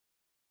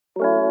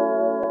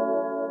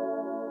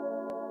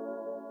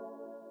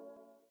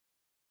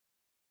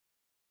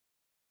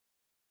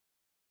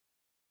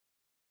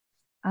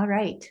All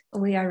right,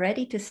 we are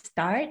ready to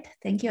start.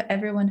 Thank you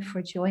everyone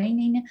for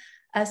joining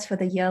us for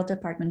the Yale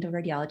Department of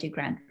Radiology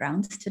Grant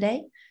Rounds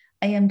today.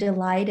 I am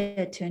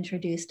delighted to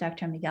introduce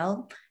Dr.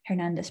 Miguel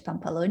Hernandez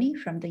Pampaloni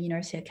from the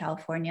University of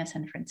California,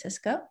 San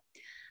Francisco.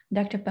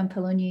 Dr.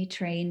 Pampaloni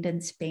trained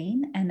in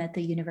Spain and at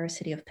the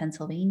University of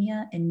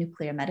Pennsylvania in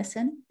nuclear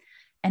medicine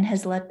and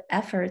has led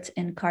efforts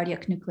in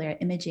cardiac nuclear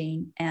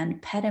imaging and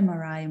PET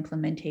MRI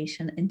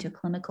implementation into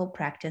clinical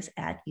practice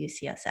at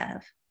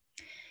UCSF.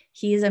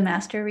 He is a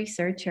master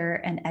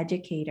researcher and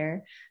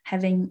educator,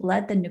 having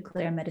led the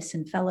Nuclear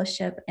Medicine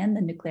Fellowship and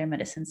the Nuclear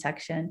Medicine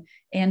section,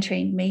 and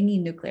trained many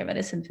nuclear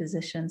medicine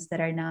physicians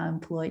that are now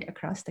employed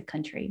across the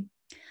country.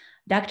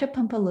 Dr.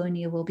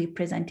 Pampaloni will be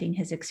presenting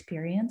his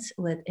experience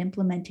with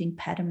implementing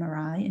PET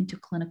MRI into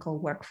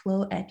clinical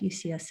workflow at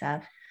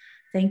UCSF.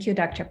 Thank you,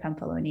 Dr.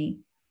 Pampaloni.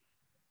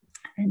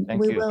 And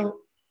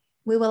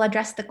we will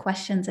address the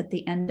questions at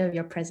the end of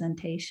your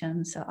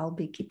presentation, so I'll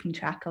be keeping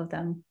track of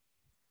them.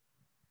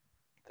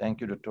 Thank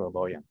you, Dr.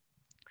 Aboya.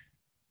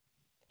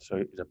 So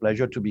it's a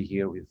pleasure to be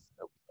here with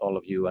all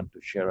of you and to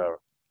share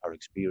our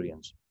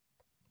experience.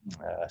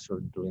 So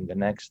during the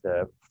next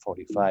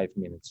 45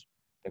 minutes,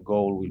 the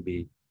goal will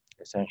be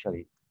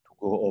essentially to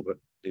go over,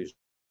 there's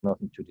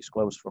nothing to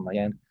disclose from my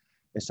end.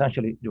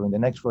 Essentially, during the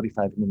next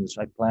 45 minutes,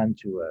 I plan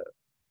to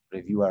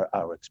review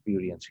our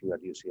experience here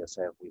at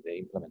UCSF with the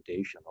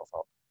implementation of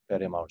our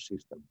PET-MR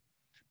system,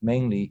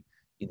 mainly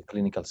in the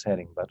clinical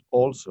setting, but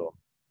also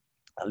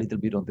a little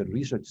bit on the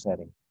research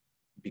setting,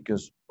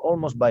 because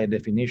almost by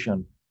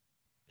definition,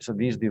 so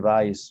this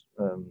device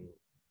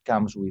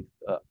comes with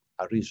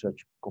a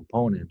research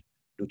component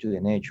due to the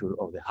nature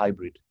of the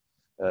hybrid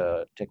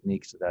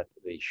techniques that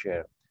they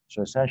share.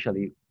 So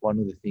essentially, one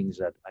of the things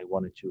that I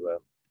wanted to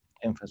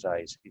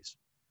emphasize is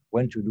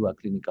when to do a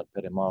clinical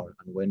PET-MR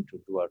and when to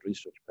do a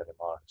research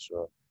PET-MR.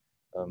 So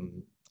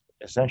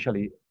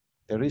essentially,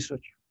 the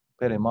research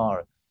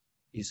PET-MR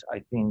is, I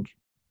think,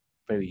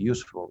 very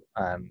useful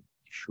and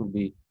should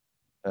be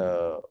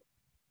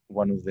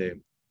one of the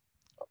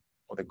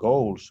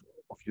goals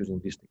of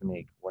using this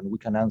technique, when we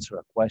can answer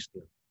a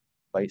question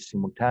by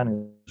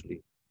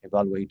simultaneously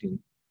evaluating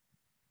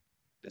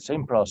the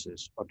same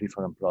process or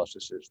different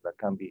processes that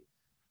can be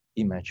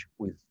imaged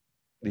with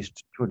these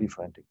two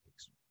different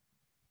techniques.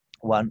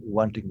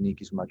 One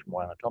technique is much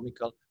more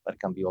anatomical, but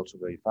can be also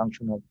very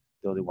functional.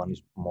 The other one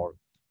is more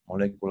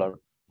molecular,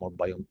 more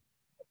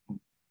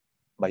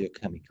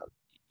biochemical,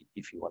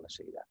 if you want to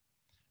say that.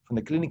 From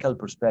the clinical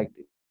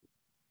perspective,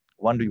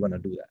 when do you want to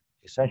do that?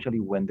 Essentially,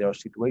 when there are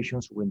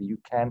situations when you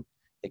can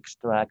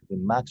extract the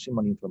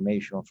maximum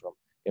information from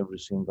every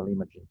single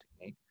imaging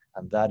technique,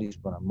 and that is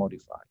going to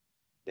modify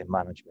the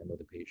management of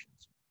the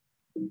patients.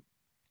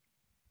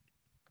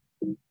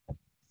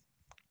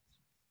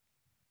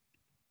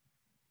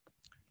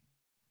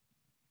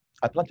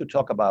 I plan to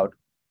talk about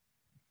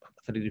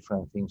 3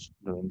 different things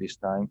during this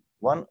time.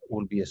 One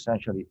will be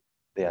essentially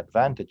the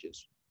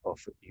advantages of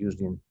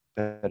using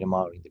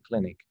PET-MR in the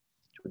clinic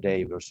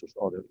today versus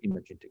other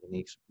imaging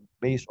techniques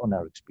based on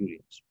our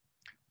experience.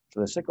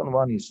 So the second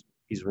one is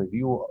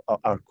review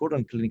our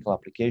current clinical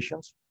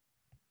applications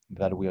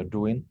that we are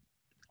doing.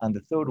 And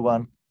the third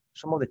one,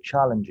 some of the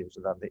challenges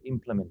that the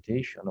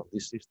implementation of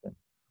this system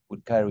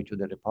would carry to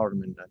the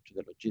department and to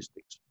the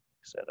logistics,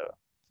 etc.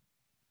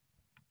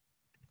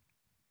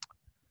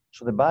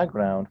 So the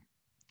background,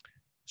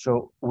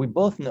 so we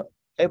both know,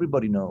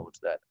 everybody knows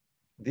that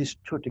these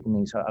two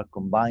techniques are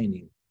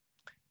combining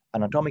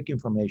anatomic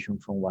information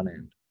from one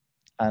end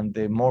and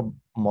the more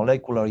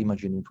molecular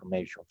imaging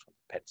information from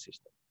the PET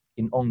system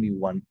in only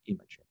one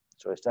imaging.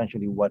 So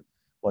essentially what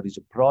is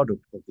a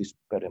product of this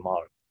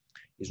PET-MR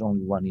is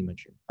only one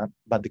imaging.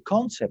 But the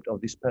concept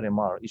of this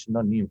PET-MR is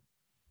not new.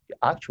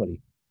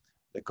 Actually,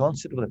 the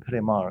concept of the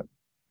PET-MR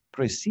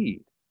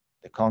precedes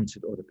the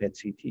concept of the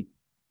PET-CT.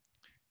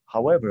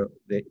 However,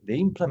 the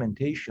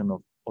implementation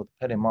of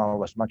PET-MR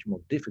was much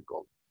more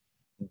difficult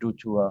due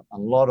to a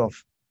lot of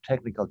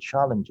technical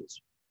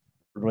challenges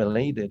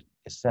related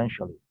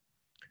essentially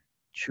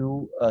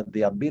to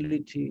the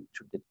ability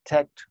to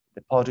detect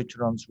the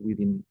positrons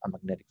within a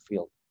magnetic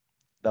field.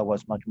 That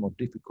was much more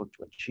difficult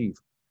to achieve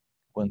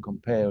when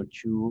compared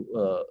to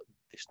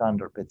the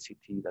standard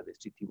PET-CT, that the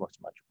CT was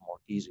much more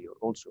easier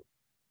also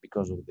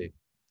because of the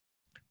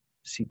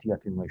CT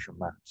attenuation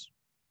maps.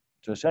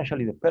 So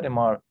essentially the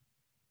PET-MR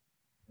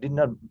did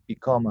not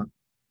become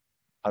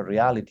a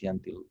reality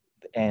until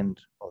the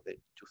end of the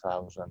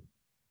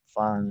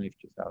 2005,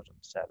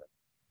 2007.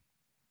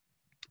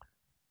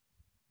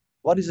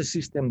 What is the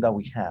system that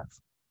we have?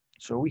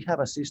 So we have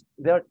a system,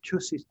 there are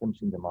 2 systems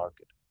in the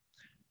market.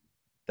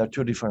 There are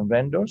 2 different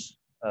vendors.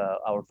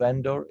 Our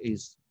vendor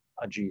is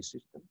a GE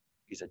system,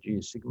 is a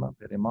GE Sigma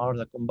PET-MR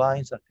that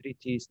combines a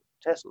 3T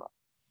Tesla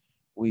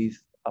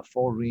with a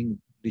 4-ring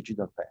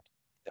digital PET.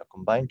 They're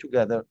combined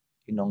together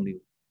in only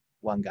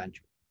one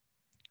gantry.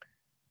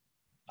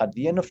 At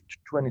the end of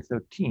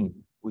 2013,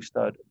 we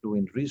started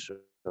doing research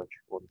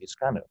on this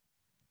scanner.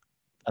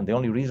 And the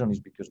only reason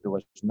is because there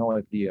was no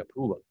FDA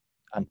approval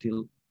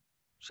until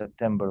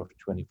September of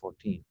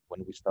 2014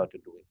 when we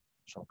started doing.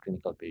 some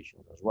clinical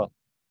patients as well.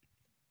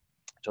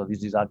 So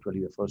this is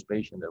actually the first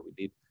patient that we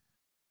did.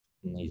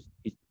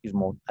 Is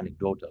more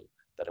anecdotal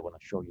that I want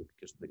to show you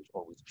because there is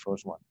always the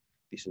first one.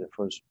 This is the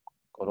first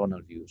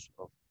coronal views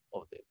of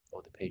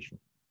the patient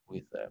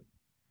with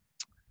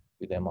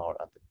MR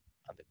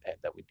and the PET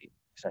that we did,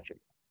 essentially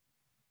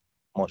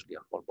mostly a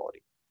whole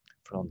body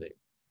from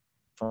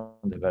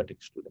the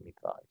vertex to the mid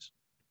thighs,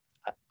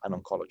 and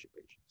oncology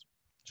patients.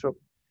 So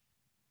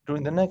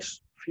during the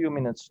next few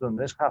minutes, during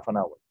the next half an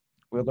hour,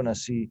 we're going to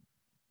see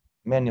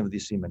many of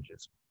these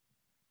images.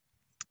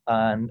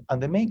 And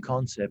the main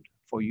concept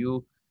for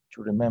you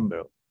to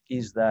remember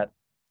is that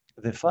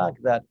the fact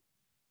that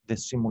the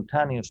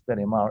simultaneous PET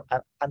MR,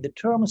 and the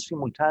term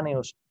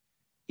simultaneous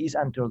is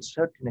until a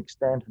certain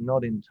extent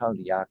not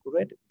entirely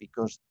accurate,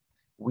 because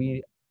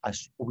we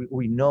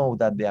know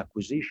that the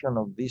acquisition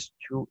of these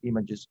two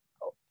images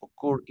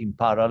occur in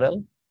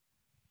parallel,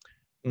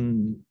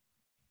 and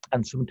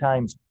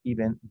sometimes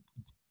even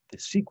the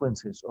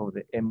sequences of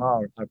the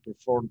MR are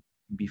performed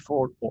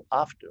before or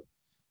after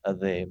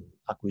the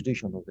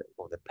acquisition of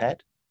the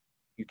PET.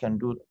 You can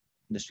do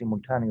the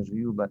simultaneous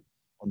view, but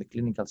on the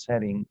clinical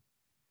setting,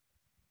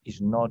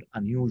 it's not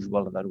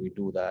unusual that we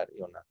do that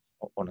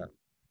on a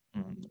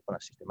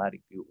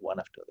systematic view, one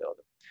after the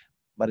other.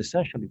 But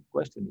essentially, the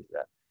question is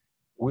that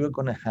we're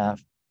going to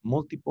have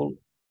multiple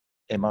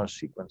MR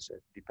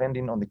sequences,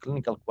 depending on the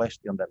clinical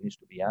question that needs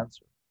to be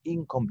answered,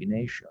 in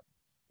combination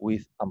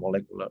with a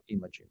molecular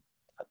imaging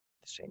at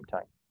the same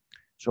time.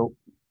 So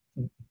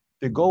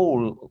the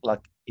goal,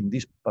 like in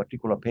this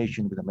particular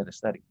patient with a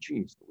metastatic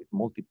GIST with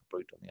multiple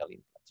peritoneal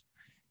implants,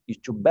 is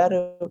to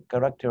better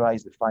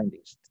characterize the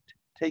findings,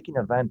 taking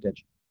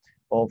advantage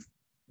of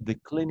the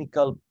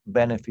clinical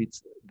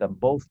benefits that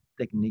both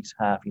techniques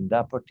have in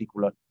that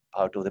particular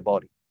part of the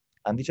body.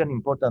 And this is an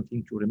important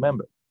thing to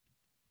remember.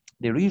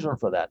 The reason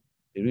for that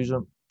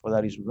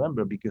is,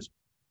 remember, because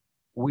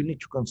we need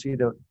to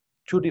consider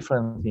two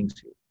different things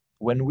here.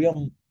 When we are,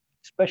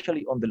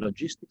 especially on the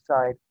logistics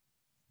side,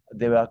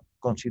 there are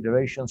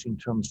considerations in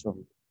terms of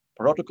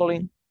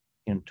protocoling,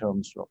 in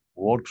terms of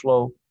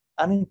workflow,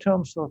 and in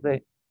terms of the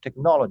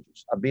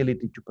technology's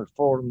ability to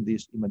perform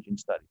these imaging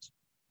studies.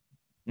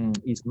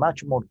 It's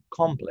much more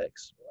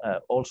complex,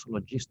 also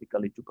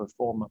logistically, to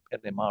perform a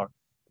PET MR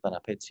than a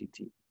PET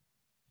CT.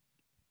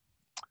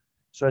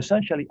 So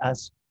essentially,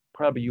 as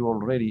probably you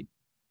already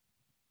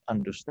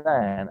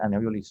understand, and I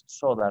really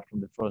saw that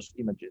from the first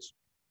images,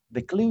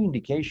 the clear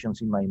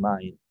indications in my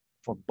mind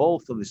for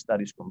both of the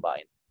studies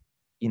combined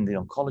in the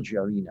oncology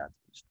arena, at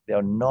least, they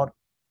are not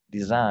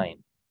designed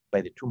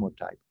by the tumor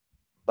type,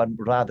 but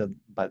rather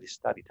by the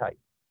study type,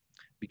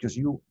 because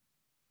you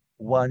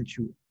want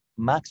to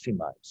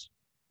maximize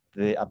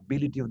the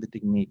ability of the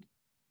technique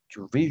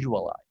to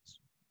visualize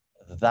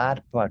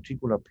that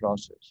particular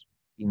process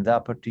in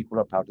that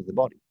particular part of the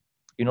body.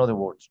 In other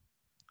words,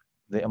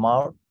 the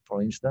MR,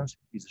 for instance,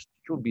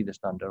 should be the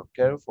standard of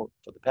care for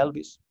the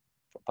pelvis,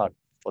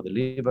 for the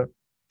liver,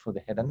 for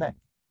the head and neck.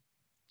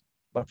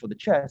 But for the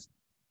chest,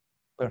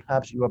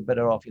 perhaps you are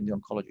better off in the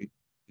oncology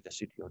with the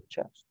CT of the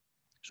chest.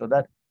 So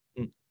that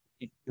you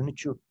need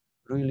to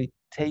really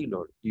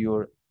tailor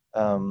your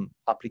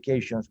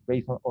applications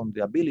based on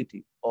the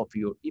ability of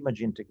your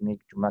imaging technique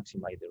to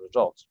maximize the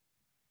results.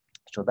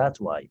 So that's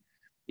why,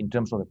 in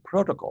terms of the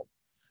protocol,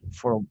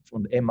 from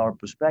the MR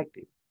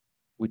perspective,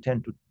 we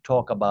tend to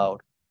talk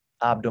about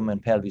abdomen,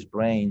 pelvis,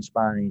 brain,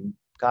 spine,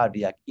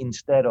 cardiac,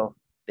 instead of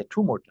the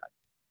tumor type.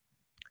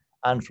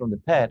 And from the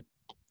PET,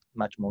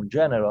 much more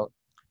general,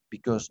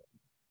 because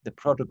the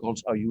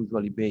protocols are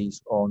usually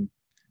based on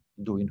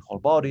doing whole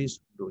bodies,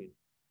 doing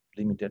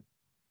limited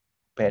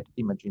PET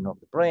imaging of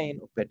the brain,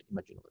 or PET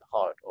imaging of the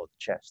heart or the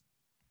chest,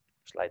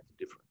 slightly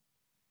different.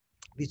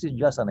 This is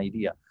just an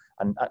idea,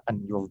 and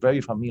you're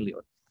very familiar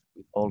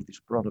with all these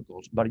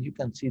protocols, but you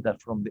can see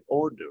that from the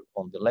order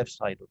on the left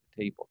side of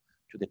the table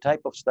to the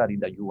type of study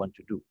that you want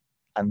to do,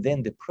 and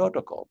then the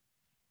protocol,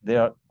 they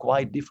are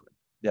quite different.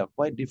 They are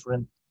quite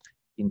different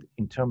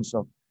in terms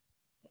of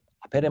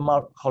a PET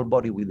MR whole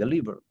body with the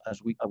liver,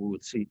 as we will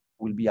see,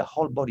 will be a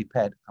whole body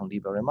PET and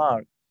liver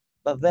MR,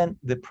 but then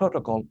the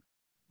protocol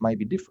might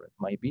be different,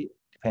 might be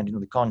depending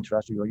on the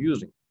contrast you are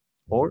using,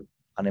 or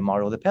an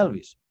MR of the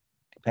pelvis,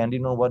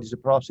 depending on what is the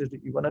process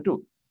that you want to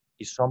do.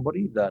 Is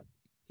somebody that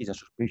is a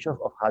suspicion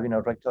of having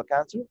a rectal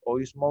cancer,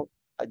 or is more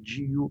a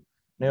GU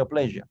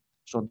neoplasia?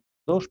 So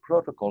those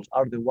protocols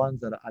are the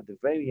ones that at the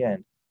very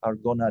end are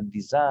going to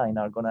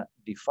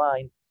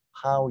define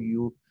how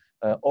you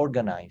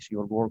organize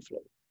your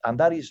workflow. And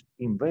that is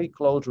in very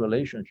close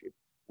relationship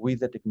with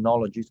the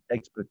technology's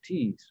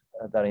expertise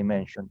that I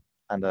mentioned,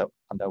 and I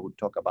will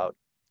talk about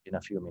in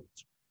a few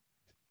minutes.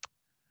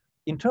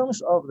 In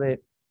terms of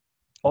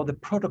the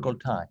protocol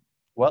time,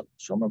 well,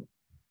 some of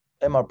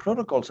MR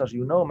protocols, as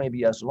you know, may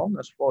be as long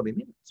as 40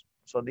 minutes.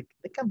 So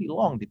they can be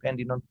long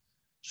depending on,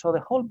 so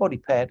the whole body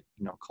PET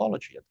in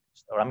oncology at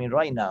least, or I mean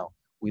right now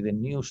with the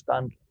new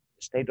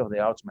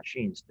state-of-the-art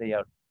machines, they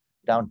are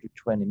down to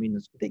 20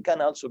 minutes. They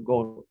can also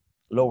go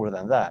lower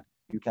than that.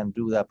 You can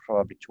do that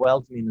probably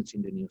 12 minutes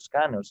in the new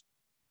scanners,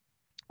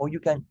 or you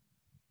can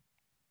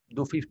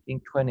do 15,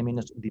 20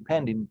 minutes,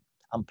 depending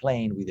on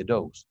playing with the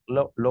dose.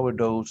 Lower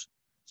dose,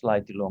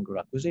 slightly longer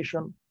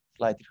acquisition,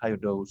 slightly higher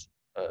dose,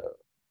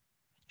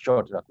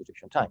 shorter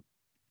acquisition time.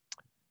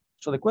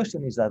 So the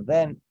question is that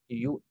then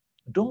you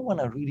don't want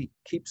to really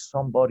keep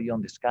somebody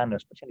on the scanner,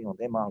 especially on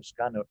the MR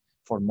scanner,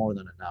 for more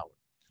than an hour,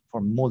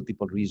 for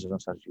multiple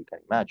reasons, as you can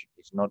imagine.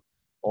 It's not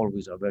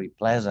always a very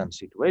pleasant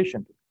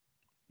situation,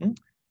 because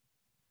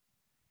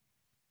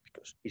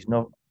it's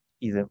not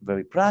either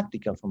very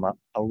practical from a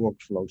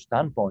workflow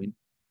standpoint,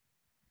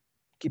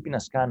 keeping a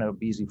scanner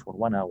busy for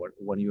 1 hour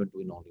when you're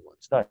doing only one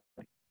study.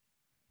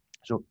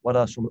 So what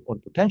are some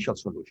potential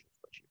solutions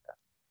to achieve that?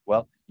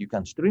 Well, you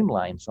can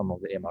streamline some of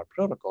the MR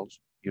protocols.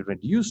 You're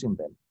reducing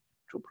them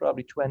to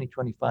probably 20,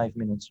 25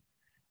 minutes,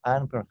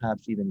 and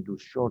perhaps even do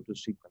shorter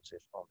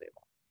sequences on the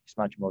MR. It's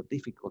much more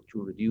difficult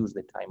to reduce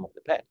the time of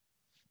the PET.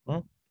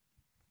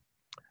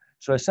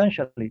 So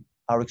essentially,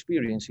 our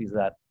experience is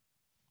that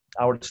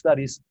our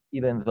studies,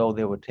 even though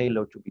they were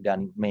tailored to be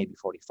done in maybe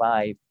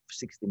 45,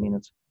 60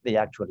 minutes, they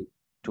actually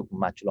took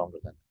much longer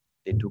than that.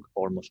 They took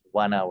almost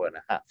 1 hour and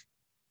a half,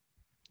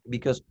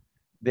 because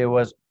there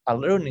was a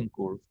learning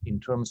curve in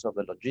terms of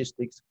the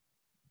logistics,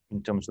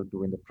 in terms of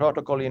doing the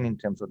protocoling, in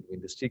terms of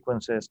doing the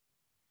sequences,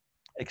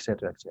 et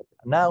cetera, et cetera.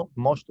 Now,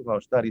 most of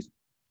our studies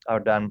are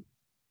done,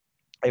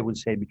 I would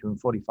say, between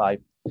 45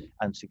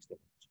 and 60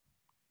 minutes.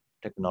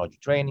 Technology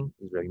training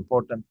is very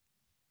important.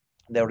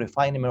 The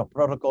refinement of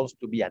protocols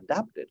to be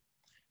adapted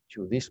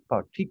to this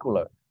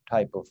particular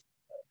type of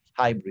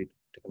hybrid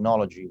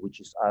technology, which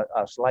is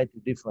are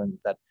slightly different,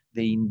 that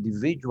the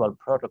individual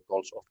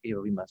protocols of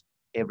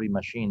every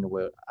machine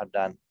are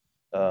done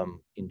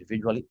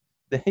individually.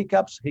 The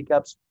hiccups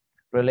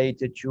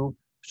related to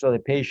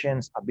the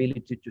patient's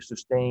ability to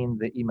sustain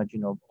the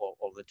imaging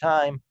all the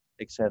time,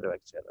 et cetera,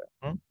 et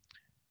cetera.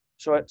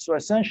 So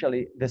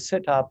essentially, the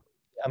setup,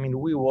 I mean,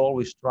 we were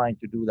always trying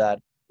to do that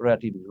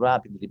relatively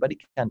rapidly, but it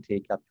can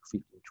take up to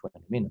 15,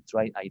 20 minutes,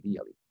 right?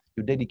 Ideally,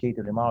 you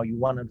dedicated MR, you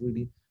want to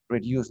really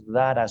reduce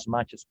that as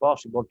much as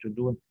possible to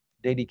doing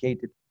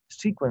dedicated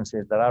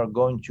sequences that are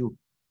going to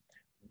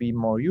be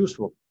more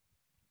useful.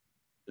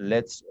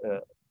 Let's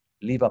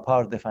leave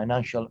apart the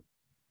financial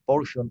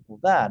portion of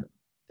that,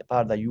 the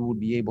part that you will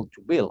be able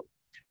to bill.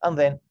 And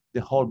then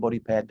the whole body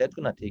PET, that's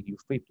going to take you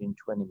 15,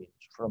 20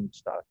 minutes from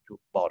start to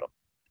bottom,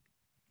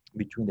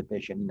 between the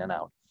patient in and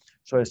out.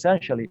 So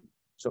essentially,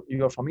 so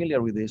you're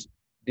familiar with this,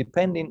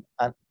 depending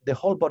on the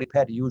whole body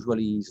PET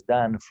usually is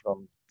done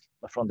from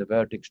the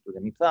vertex to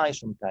the mid-thigh,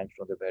 sometimes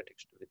from the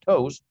vertex to the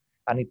toes,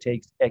 and it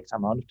takes X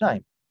amount of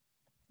time.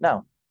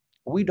 Now,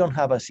 we don't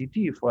have a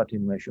CT for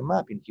attenuation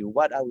mapping here.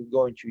 What are we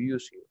going to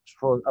use here?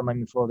 For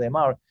the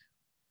MR,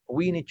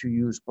 we need to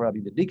use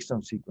probably the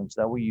Dixon sequence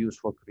that we use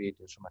for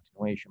creating some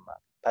attenuation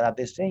mapping. But at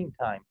the same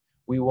time,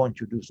 we want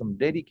to do some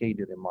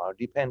dedicated MR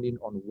depending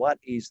on what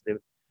is the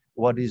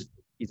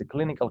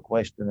clinical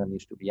question that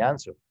needs to be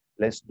answered.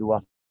 Let's do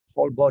a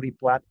whole body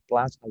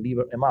plus a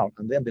liver MR,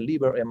 and then the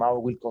liver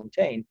MR will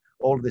contain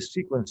all the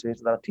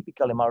sequences that a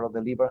typical MR of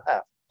the liver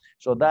have.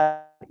 So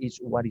that is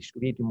what is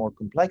creating more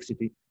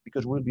complexity,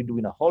 because we'll be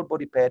doing a whole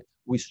body PET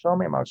with some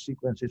MR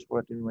sequences for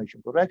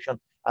attenuation correction,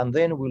 and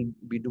then we'll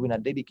be doing a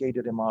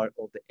dedicated MR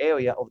of the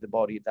area of the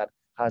body that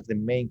has the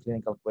main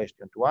clinical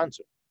question to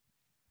answer.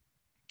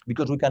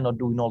 Because we cannot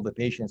do in all the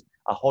patients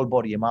a whole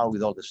body MR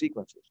with all the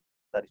sequences.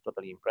 That is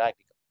totally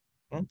impractical.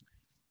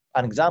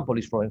 An example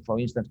is, for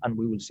instance, and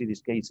we will see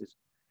these cases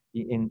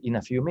in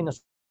a few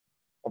minutes,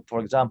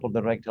 for example,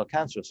 the rectal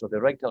cancer. So the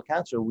rectal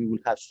cancer, we will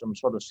have some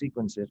sort of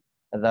sequences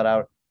that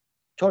are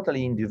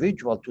totally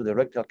individual to the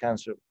rectal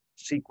cancer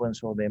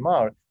sequence of the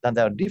MR, that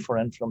are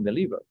different from the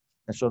liver.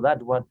 And so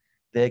that's what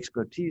the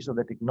expertise of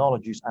the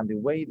technologies and the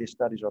way the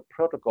studies are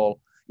protocol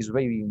is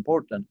very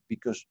important,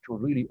 because to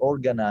really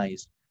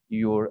organize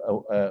your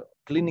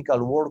clinical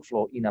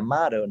workflow in a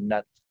manner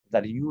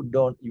that you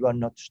are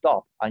not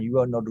stopped and you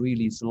are not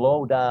really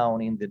slow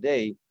down in the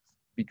day,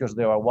 because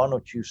there are 1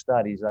 or 2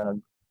 studies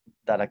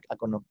that are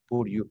going to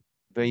put you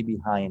very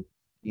behind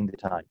in the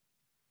time.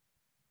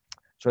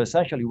 So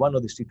essentially, one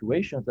of the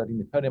situations that in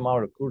the PET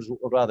MR occurs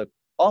rather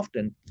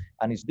often,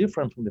 and it's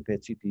different from the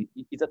PET CT,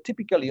 is that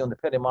typically on the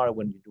PET MR,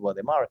 when you do an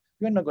MR,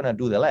 you're not going to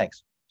do the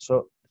legs.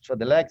 So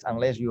the legs,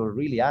 unless you're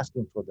really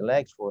asking for the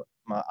legs for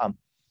an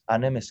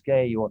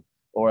MSK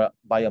or a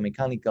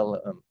biomechanical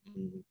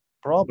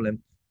problem,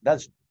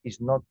 that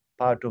is not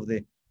part of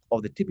the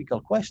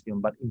typical question.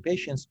 But in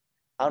patients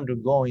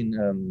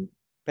undergoing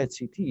PET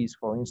CTs,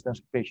 for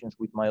instance, patients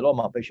with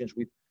myeloma, patients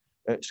with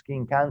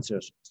skin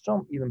cancers,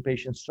 some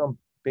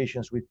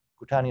patients with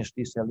cutaneous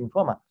T-cell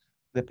lymphoma,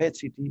 the PET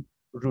CT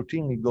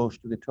routinely goes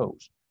to the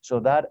toes. So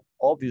that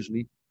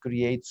obviously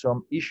creates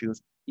some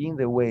issues in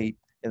the way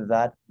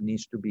that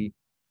needs to be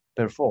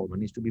performed. It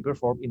needs to be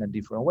performed in a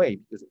different way.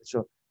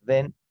 So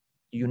then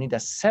you need a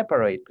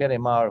separate PET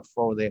MR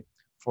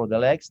for the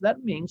legs.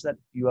 That means that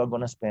you are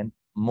going to spend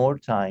more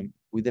time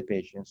with the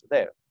patients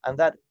there. And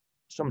that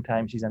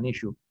sometimes is an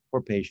issue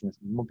for patients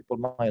with multiple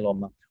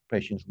myeloma,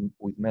 patients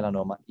with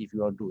melanoma, if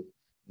you are doing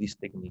these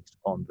techniques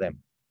on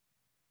them.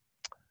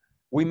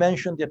 We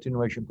mentioned the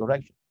attenuation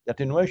correction. The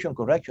attenuation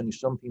correction is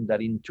something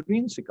that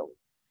intrinsically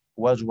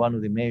was one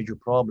of the major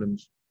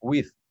problems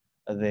with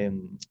the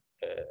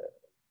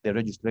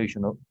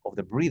registration of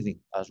the breathing,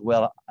 as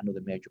well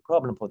another major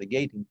problem for the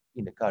gating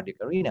in the cardiac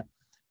arena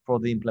for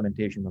the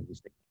implementation of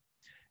this technique.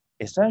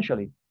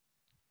 Essentially,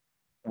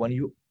 when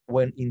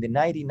in the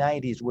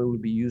 1990s we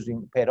would be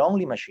using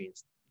PET-only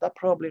machines, that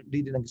probably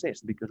didn't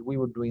exist because we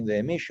were doing the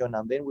emission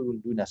and then we were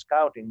doing a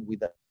scouting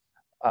with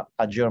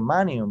a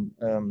germanium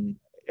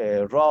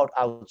rod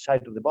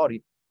outside of the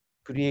body,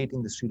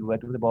 creating the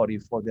silhouette of the body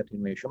for the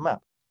attenuation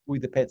map.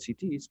 With the PET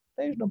CTs,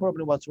 there's no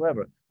problem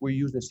whatsoever. We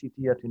use the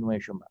CT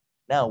attenuation map.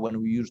 Now,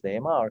 when we use the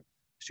MR, the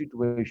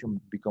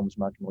situation becomes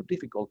much more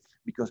difficult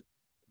because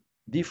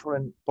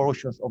different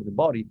portions of the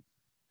body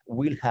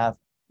will have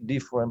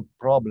different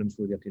problems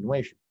with the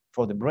attenuation.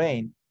 For the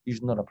brain,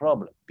 it's not a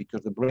problem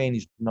because the brain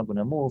is not going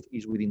to move,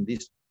 is within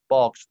this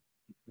box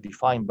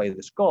defined by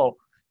the skull,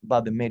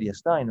 but the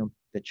mediastinum,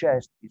 the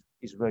chest,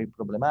 is very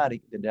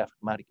problematic. The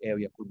diaphragmatic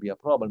area could be a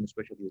problem,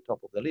 especially the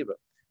top of the liver.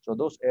 So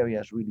those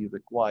areas really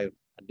require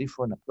a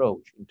different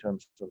approach in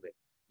terms of the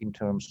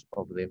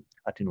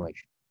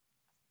attenuation.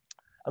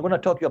 I'm going to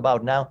talk to you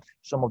about now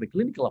some of the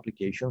clinical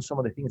applications, some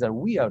of the things that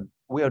we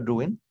are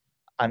doing,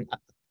 and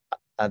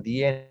at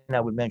the end I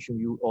will mention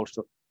you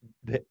also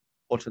the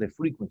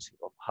frequency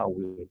of how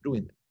we are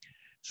doing them.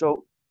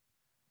 So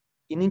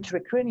in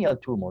intracranial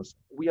tumors,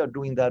 we are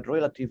doing that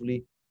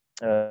relatively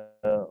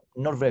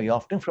not very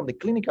often from the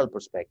clinical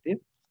perspective,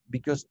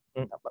 because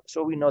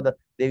so we know that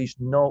there is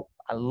no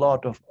a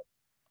lot of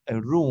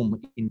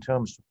room in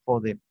terms for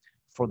the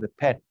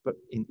PET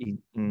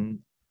in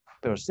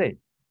per se,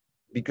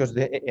 because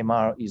the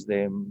MR is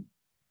the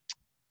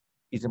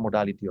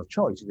modality of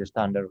choice, is the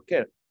standard of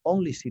care.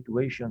 Only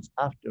situations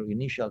after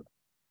initial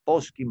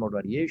post-chemo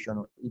radiation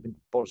or even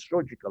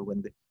post-surgical,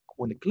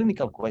 when the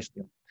clinical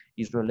question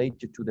is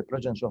related to the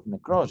presence of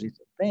necrosis,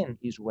 then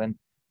is when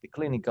the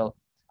clinical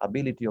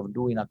ability of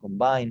doing a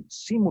combined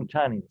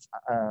simultaneous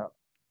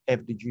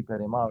FDG per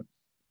MR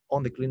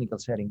on the clinical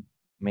setting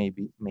may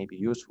be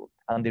useful.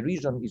 And the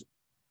reason is,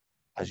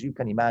 as you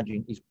can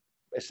imagine, is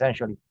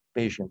essentially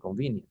patient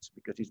convenience,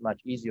 because it's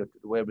much easier to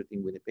do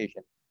everything with the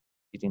patient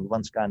is in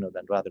one scanner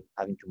than rather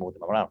having to move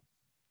them around.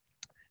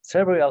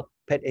 Several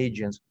PET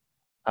agents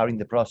are in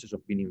the process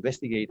of being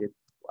investigated.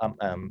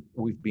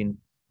 We've been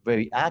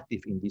very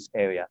active in this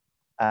area,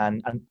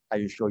 and I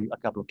will show you a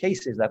couple of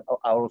cases that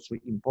are also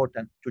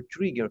important to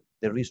trigger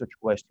the research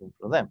question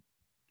for them.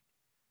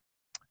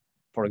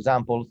 For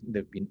example,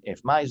 there've been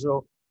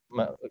F-MISO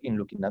in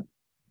looking at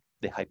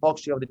the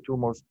hypoxia of the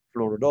tumors,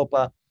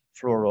 fluorodopa,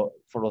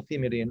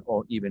 fluorothymidine,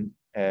 or even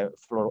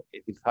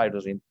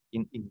fluoroethyltyrosine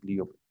in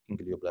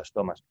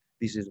glioblastomas.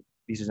 This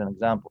is an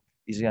example.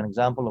 This is an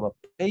example of a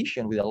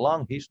patient with a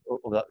long history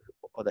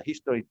of the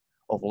history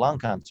of lung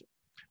cancer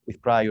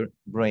with prior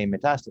brain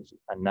metastasis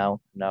and now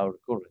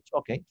recurrence.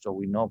 Okay, so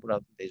we know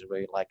that there's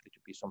very likely to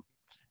be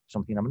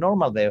something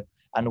abnormal there.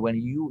 And when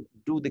you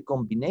do the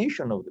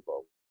combination of the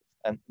both,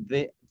 and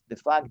the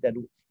fact that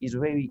it's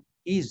very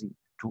easy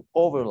to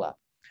overlap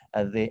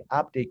the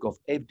uptake of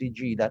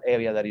FDG, that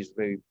area that is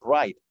very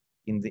bright,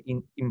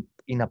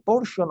 in a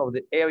portion of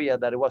the area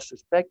that was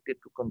suspected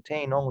to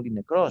contain only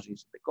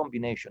necrosis, the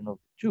combination of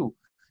the two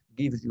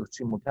gives you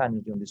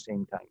simultaneously on the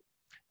same time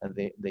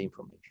the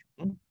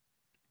information.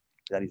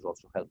 That is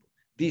also helpful.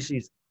 This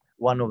is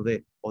one of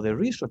the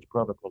research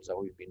protocols that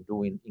we've been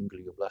doing in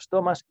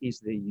glioblastomas,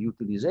 is the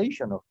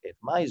utilization of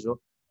F-MISO,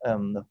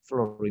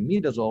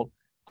 fluorimidazole,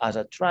 as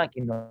a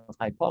tracking of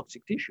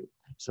hypoxic tissue.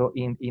 So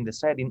in the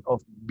setting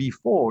of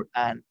before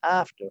and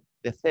after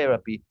the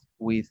therapy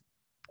with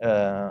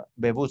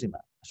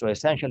bevacizumab. So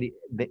essentially,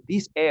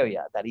 this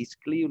area that is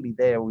clearly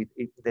there with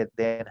the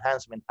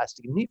enhancement has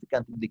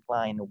significantly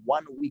declined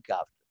 1 week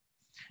after.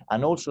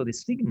 And also the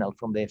signal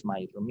from the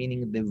F-MISO,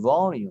 meaning the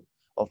volume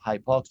of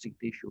hypoxic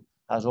tissue,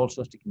 has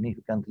also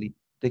significantly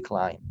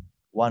declined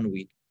 1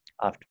 week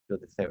after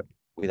the therapy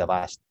with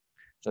Avastin.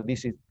 So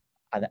this is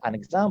an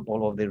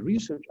example of the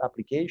research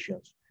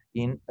applications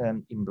in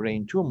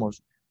brain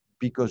tumors,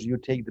 because you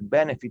take the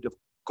benefit of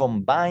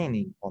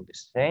combining at the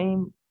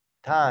same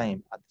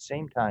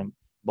time,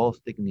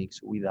 both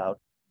techniques without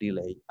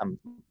delay and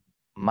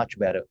much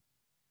better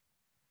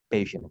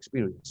patient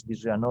experience. This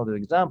is another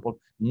example,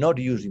 not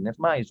using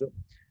F-MISO.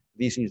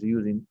 This is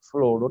using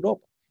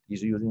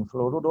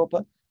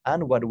fluorodopa.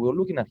 And what we're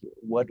looking at here,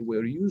 what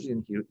we're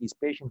using here is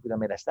patients with a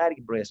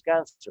metastatic breast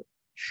cancer,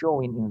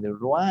 showing in the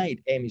right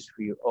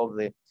hemisphere of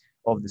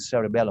the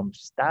cerebellum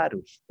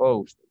status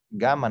post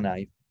gamma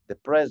knife the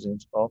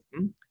presence of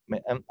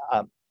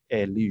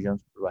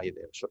lesions right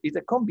there. So it's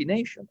a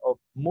combination of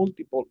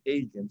multiple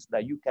agents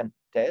that you can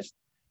test,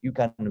 you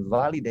can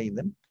validate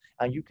them,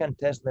 and you can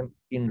test them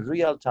in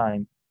real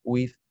time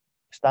with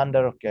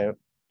standard of care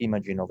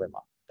imaging of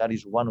MR. That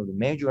is one of the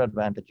major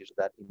advantages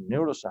that in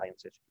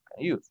neurosciences you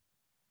can use.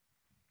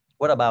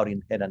 What about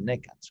in head and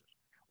neck cancers?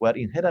 Well,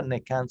 in head and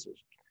neck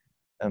cancers,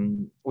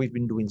 we've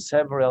been doing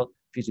several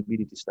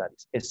feasibility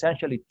studies,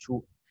 essentially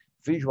to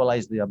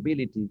visualize the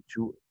ability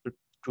to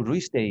to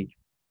restage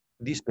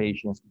these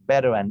patients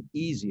better and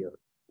easier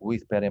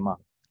with PET-MR.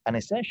 And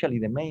essentially,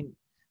 the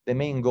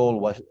main goal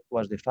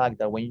was the fact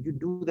that when you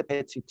do the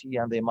PET-CT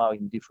and the MR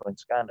in different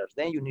scanners,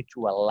 then you need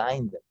to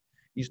align them.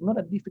 It's not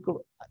a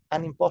difficult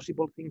and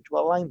impossible thing to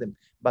align them,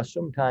 but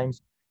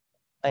sometimes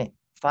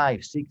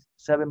 5, 6,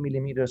 7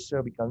 millimeters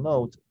cervical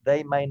nodes,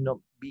 they might not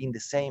be in the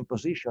same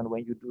position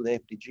when you do the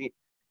FDG.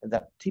 And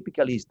that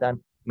typically is done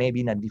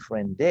maybe in a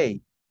different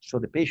day. So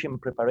the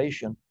patient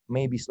preparation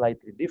may be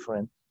slightly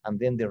different, and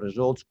then the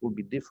results could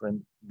be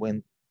different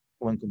when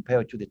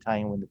compared to the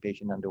time when the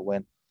patient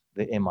underwent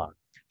the MR.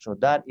 So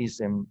that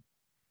is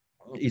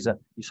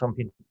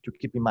something to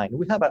keep in mind.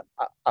 We have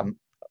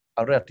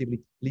a relatively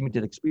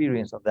limited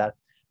experience of that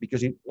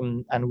because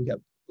and we have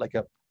like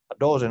a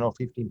dozen or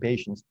 15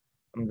 patients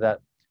that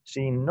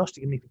seeing no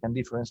significant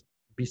difference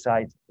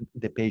besides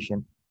the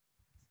patient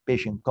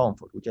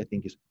comfort, which I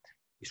think is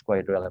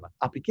quite relevant.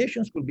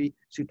 Applications could be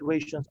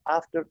situations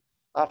after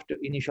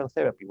initial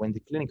therapy, when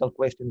the clinical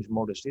question is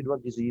more residual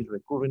disease,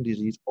 recurrent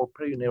disease, or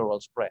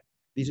perineural spread.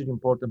 This is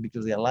important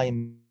because the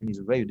alignment is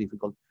very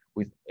difficult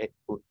with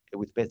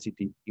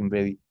PET-CT in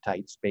very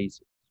tight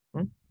spaces.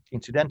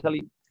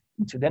 Incidentally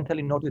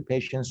noted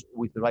patients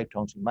with the right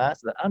tonsil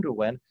mass that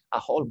underwent a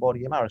whole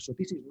body MR. So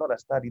this is not a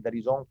study that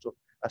is also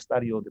a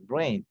study of the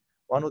brain.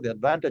 One of the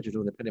advantages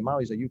of the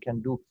PET-MR is that you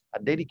can do a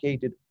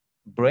dedicated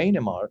brain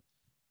MR,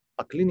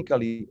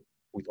 clinically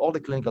with all the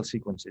clinical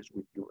sequences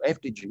with your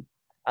FDG,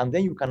 and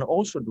then you can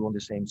also do on the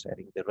same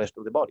setting the rest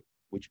of the body,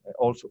 which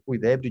also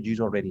with the FDG is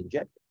already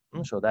injected.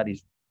 So that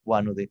is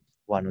one of the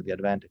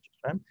advantages.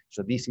 Right?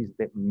 So this is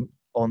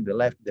on the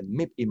left the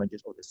MIP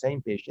images of the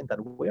same patient that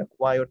were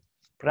acquired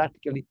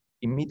practically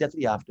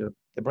immediately after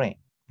the brain.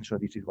 So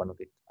this is one of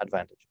the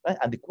advantages. Right?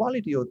 And the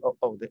quality of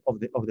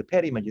the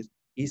PET images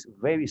is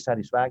very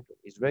satisfactory.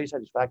 It's very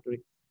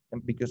satisfactory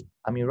because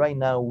right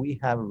now we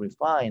have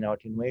refined our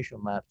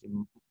attenuation maps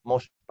in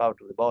most parts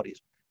of the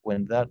bodies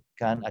when that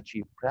can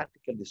achieve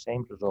practically the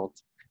same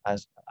results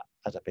as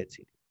a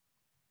PET-CT.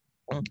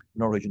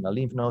 No regional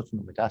lymph nodes,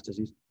 no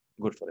metastases,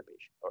 good for the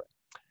patient. All right.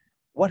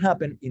 What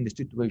happened in the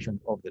situation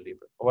of the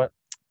liver? Well,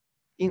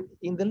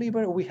 in the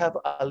liver, we have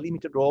a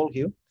limited role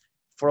here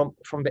from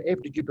the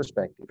FDG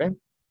perspective,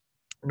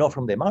 not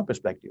from the MR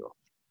perspective.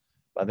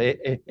 But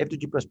the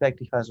FDG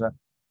perspective has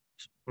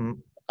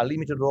a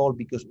limited role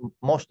because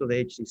most of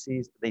the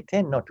HCCs, they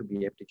tend not to be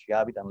FDG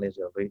avid unless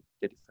they're very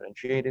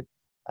differentiated,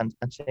 and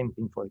same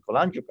thing for the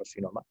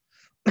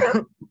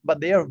cholangiocarcinoma. But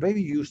they are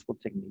very useful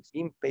techniques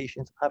in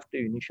patients after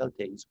initial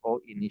TACE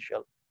or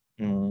initial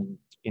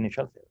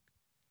therapy.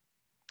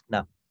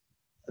 Now,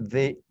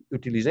 the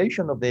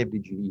utilization of the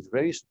FDG is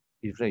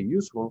very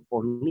useful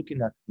for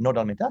looking at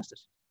nodal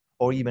metastasis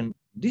or even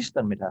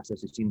distant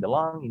metastasis in the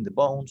lung, in the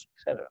bones,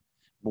 etc.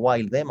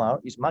 While the MR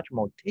is much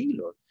more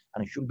tailored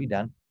and it should be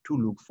done to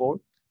look for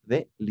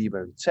the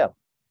liver itself.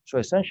 So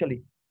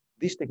essentially,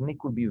 this technique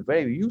could be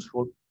very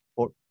useful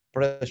for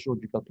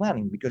pre-surgical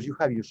planning because you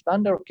have your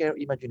standard of care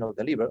imaging of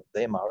the liver,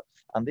 the MR,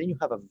 and then you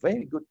have a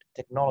very good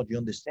technology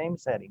on the same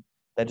setting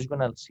that is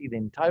going to see the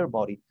entire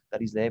body,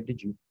 that is the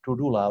FDG, to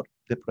rule out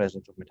the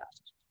presence of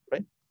metastasis,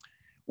 right?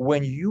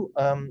 When you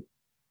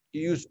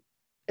use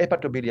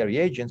hepatobiliary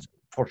agents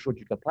for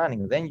surgical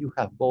planning, then you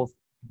have both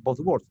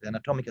words, the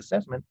anatomic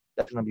assessment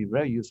that's going to be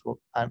very useful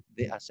and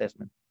the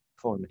assessment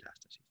for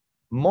metastasis.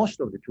 Most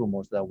of the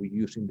tumors that we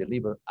use in the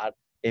liver are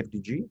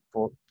FDG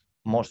for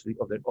mostly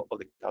of the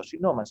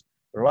carcinomas.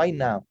 Right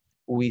now,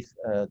 with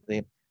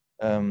the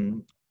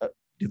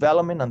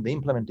development and the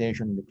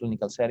implementation in the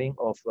clinical setting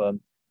of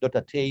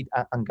dotatate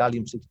and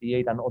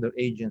gallium-68 and other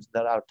agents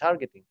that are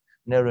targeting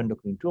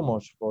neuroendocrine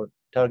tumors for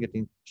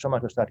targeting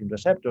somatostatin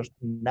receptors,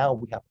 now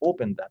we have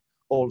opened that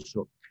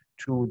also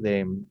to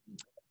the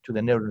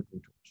neuroendocrine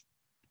tumors.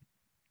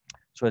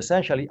 So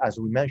essentially, as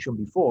we mentioned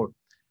before,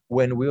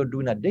 when we are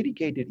doing a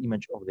dedicated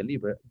image of the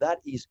liver, that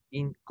is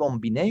in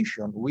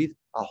combination with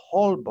a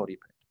whole body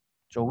PET.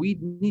 So we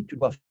need to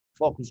do a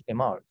focus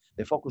MR.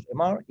 The focus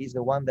MR is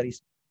the one that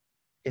is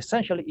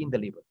essentially in the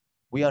liver.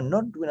 We are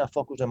not doing a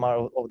focus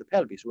MR of the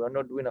pelvis. We are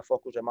not doing a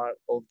focus MR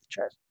of the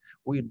chest.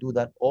 We do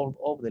that all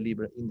of the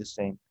liver in the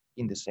same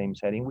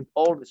setting with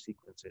all the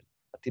sequences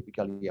that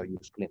typically are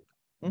used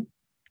clinically.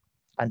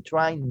 And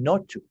trying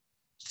not to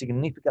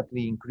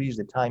significantly increase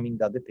the timing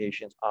that the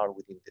patients are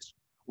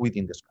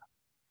within the scan.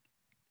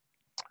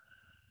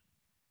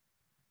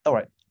 All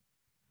right.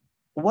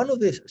 One of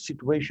the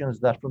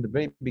situations that from the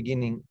very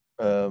beginning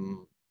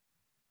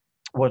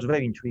was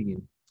very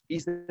intriguing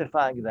is the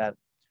fact that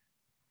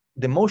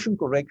the motion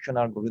correction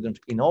algorithms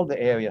in all the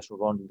areas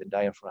surrounding the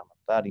diaphragm,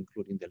 that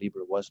including the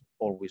liver, was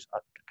always a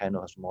kind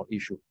of a small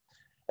issue.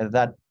 And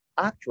that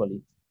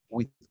actually,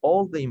 with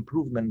all the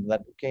improvement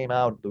that came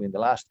out during the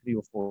last 3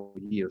 or 4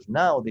 years,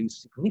 now there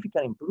is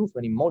significant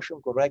improvement in motion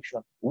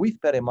correction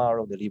with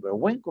PET-MR of the liver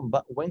when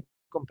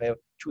compared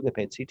to the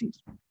PET-CTs.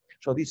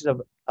 So this is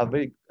a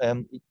very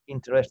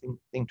interesting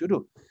thing to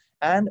do.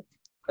 And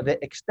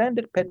the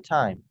extended PET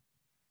time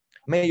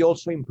may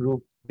also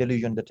improve the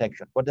lesion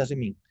detection. What does it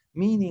mean?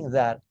 Meaning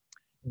that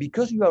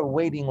because you are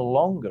waiting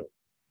longer, the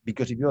PET-CT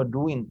Because if you're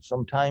doing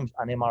sometimes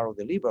an MR of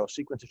the liver or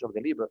sequences of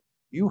the liver,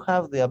 you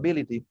have the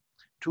ability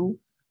to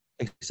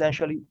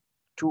essentially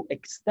to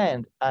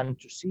extend and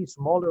to see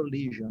smaller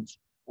lesions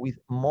with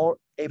more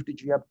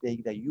FDG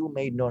uptake that you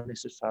may not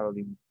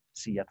necessarily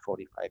see at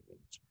 45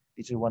 minutes.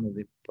 This is one of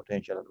the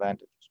potential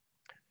advantages.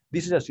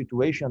 This is a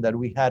situation that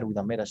we had with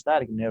a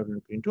metastatic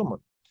neuroendocrine tumor.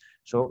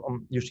 So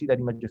you see that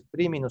image of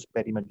 3 minutes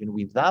PET imaging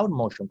without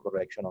motion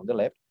correction on the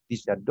left. This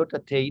is a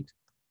dotatate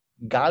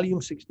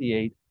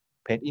gallium-68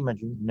 PET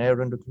imaging,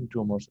 neuroendocrine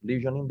tumors,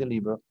 lesion in the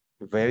liver,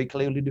 very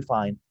clearly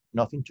defined.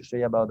 Nothing to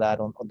say about that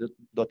on the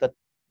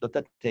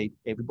dotatate.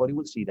 Everybody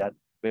will see that,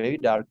 very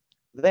dark.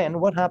 Then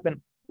what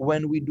happened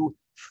when we do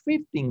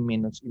 15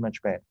 minutes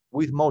image PET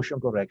with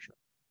motion correction?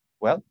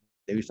 Well,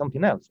 there is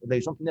something else. There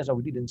is something else that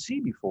we didn't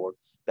see before.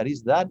 That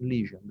is that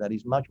lesion that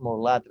is much more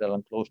lateral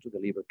and close to the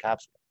liver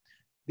capsule.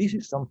 This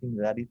is something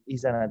that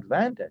is an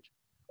advantage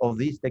of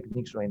these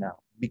techniques right now.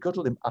 Because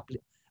of the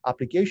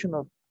application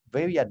of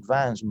very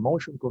advanced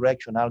motion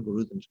correction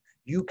algorithms,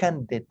 you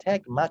can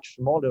detect much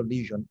smaller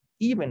lesion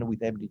even with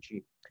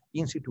FDG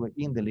in situ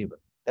in the liver.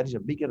 That is a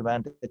big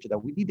advantage that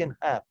we didn't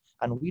have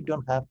and we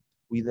don't have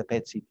with the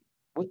PET CT.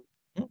 With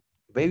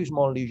very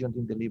small lesions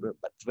in the liver,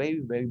 but very,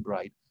 very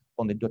bright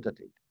on the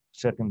dotatate,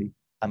 certainly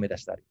a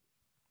metastatic.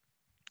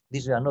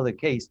 This is another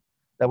case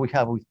that we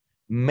have with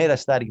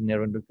metastatic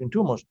neuroendocrine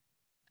tumors.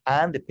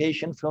 And the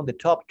patient from the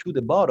top to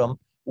the bottom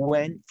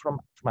went from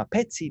a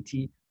PET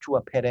CT to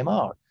a PET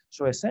MR.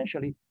 So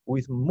essentially,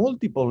 with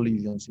multiple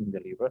lesions in the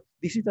liver,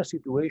 this is a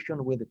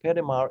situation where the PET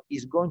MR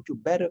is going to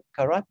better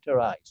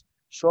characterize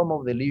some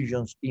of the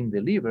lesions in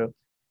the liver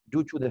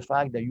due to the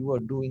fact that you are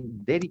doing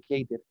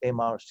dedicated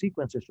MR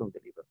sequences of the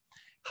liver.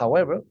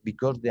 However,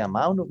 because the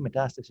amount of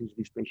metastases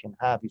this patient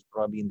has is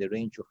probably in the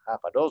range of half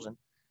a dozen,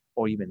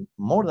 or even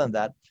more than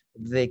that,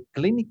 the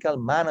clinical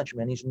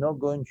management is not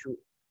going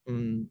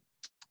to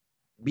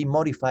be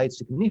modified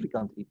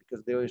significantly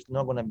because there is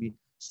not going to be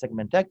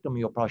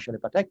segmentectomy or partial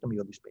hepatectomy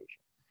of this patient.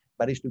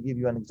 But it's to give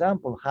you an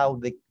example how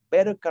the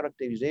better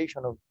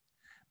characterization of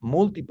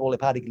multiple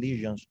hepatic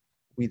lesions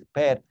with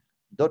PET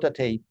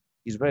dotatate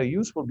is very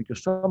useful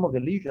because some of the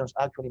lesions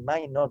actually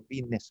might not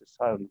be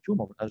necessarily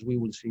tumor, as we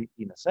will see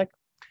in a second.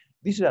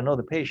 This is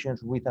another patient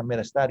with a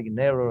metastatic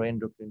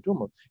neuroendocrine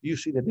tumor. You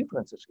see the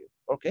differences here,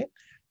 okay?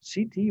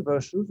 CT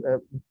versus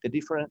the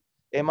different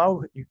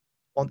MR.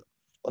 On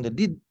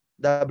the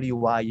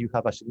DWI, you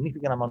have a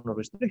significant amount of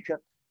restriction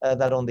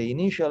that on the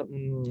initial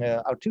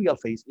arterial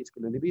phase is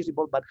clearly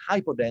visible, but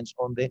hypodense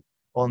on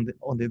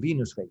the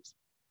venous phase.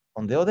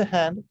 On the other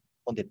hand,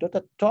 on the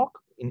dotatalk,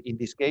 in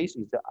this case,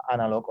 is the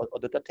analog or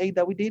the dotatate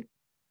that we did,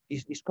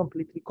 is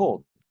completely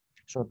cold.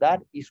 So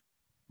that is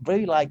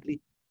very likely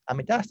a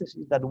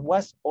metastasis that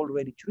was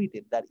already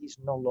treated that is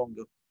no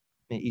longer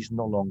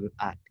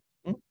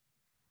active.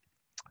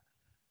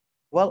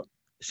 Well,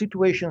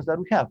 situations that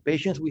we have,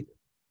 patients with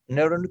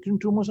neuroendocrine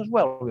tumors as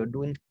well. We're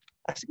doing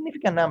a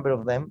significant number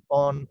of them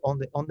on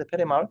the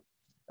PET MR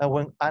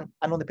and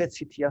on the PET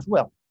CT as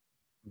well.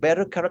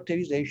 Better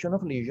characterization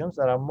of lesions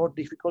that are more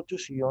difficult to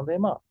see on the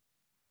MR.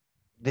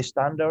 The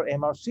standard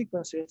MR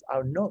sequences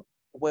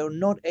were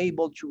not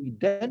able to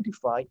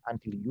identify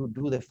until you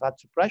do the fat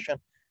suppression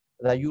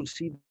that you'll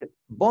see the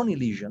bony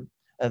lesion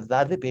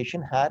that the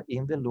patient had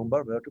in the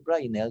lumbar vertebra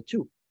in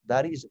L2.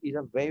 That is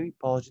a very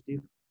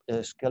positive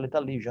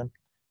skeletal lesion,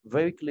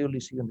 very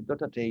clearly seen on the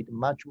dotatate,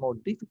 much more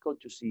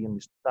difficult to see in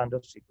the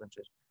standard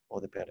sequences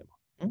of the PET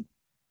MR.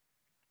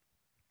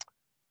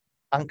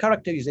 And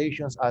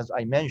characterizations, as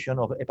I mentioned,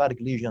 of hepatic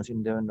lesions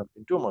in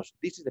neuroendocrine tumors.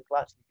 This is a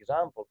classic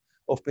example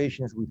of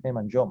patients with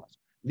hemangiomas,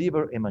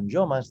 liver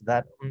hemangiomas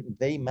that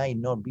they might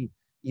not be,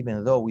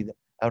 even though with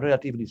a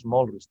relatively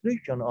small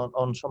restriction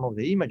on some of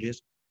the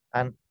images.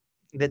 And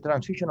the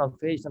transitional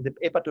phase and the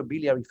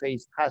hepatobiliary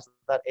phase has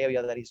that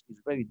area that is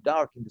very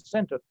dark in the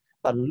center.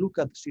 But look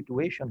at the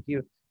situation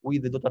here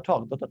with the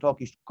dotatalk.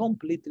 Dotatalk is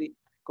completely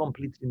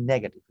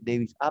negative.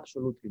 There is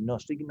absolutely no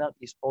signal.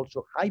 It's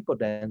also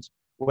hypodense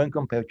when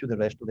compared to the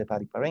rest of the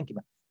hepatic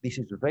parenchyma. This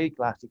is very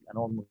classic and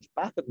almost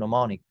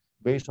pathognomonic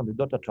based on the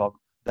dotatalk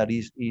that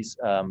is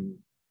a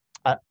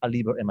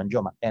liver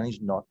hemangioma and is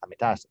not a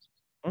metastasis.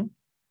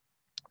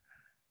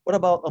 What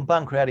about on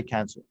pancreatic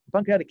cancer?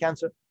 Pancreatic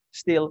cancer,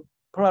 still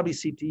probably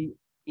CT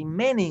in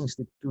many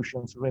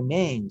institutions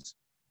remains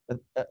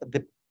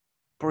the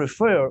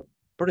preferred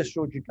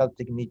pre-surgical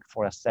technique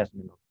for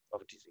assessment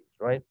of disease,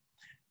 right?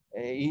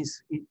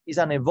 Is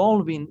an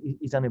evolving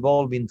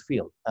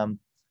field.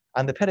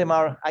 And the PET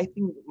MR, I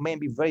think, may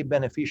be very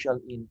beneficial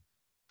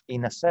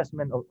in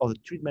assessment of the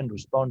treatment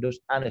responders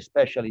and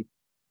especially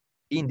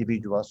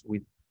individuals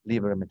with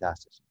liver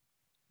metastasis.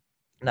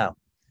 Now,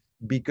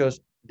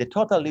 because the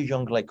total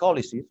lesion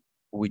glycolysis,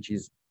 which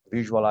is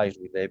visualized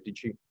with the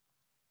FDG,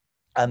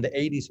 and the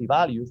ADC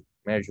values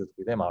measured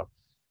with MR,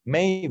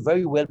 may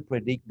very well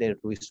predict their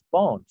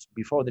response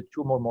before the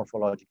tumor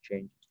morphologic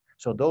changes.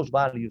 So those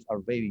values are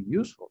very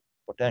useful,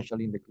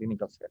 potentially in the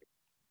clinical setting.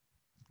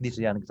 This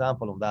is an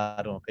example of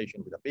that on a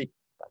patient with a big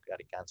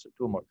pancreatic cancer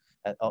tumor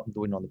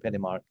doing on the PET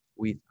MR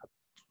with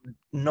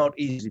not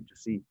easy to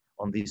see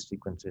on these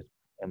sequences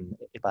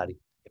hepatic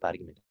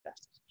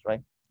metastasis,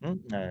 right?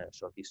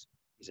 So this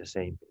is the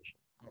same patient.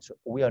 So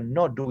we are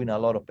not doing a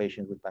lot of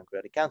patients with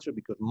pancreatic cancer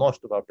because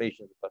most of our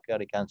patients with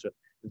pancreatic cancer,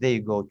 they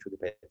go to the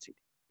PET CT.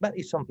 But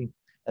it's something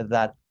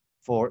that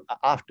for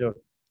after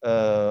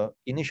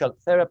initial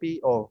therapy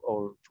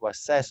or to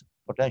assess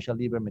potential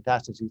liver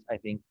metastasis, I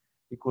think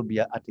it could be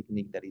a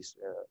technique that is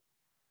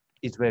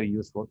very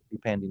useful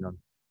depending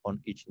on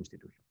each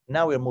institution.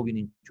 Now we're moving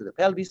into the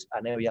pelvis,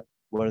 an area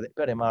where the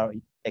MR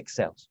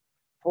excels.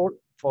 For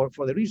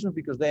the reason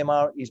because the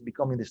MR is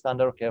becoming the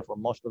standard of care for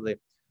most of the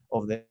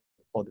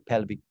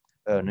pelvic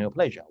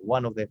neoplasia.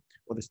 One of the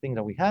things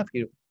that we have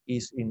here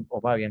is in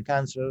ovarian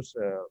cancers,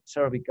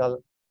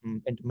 cervical,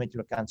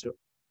 endometrial cancer,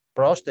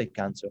 prostate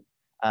cancer,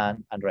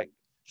 and rectal.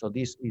 So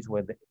this is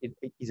where it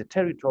is a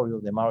territory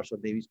of the MR. So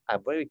there is a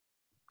very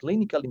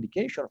clinical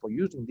indication for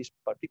using this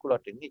particular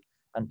technique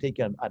and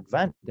taking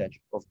advantage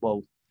of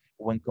both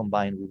when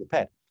combined with the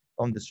PET.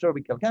 On the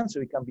cervical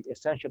cancer, it can be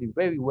essentially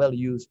very well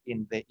used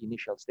in the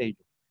initial stage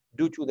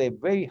due to the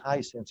very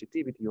high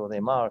sensitivity of the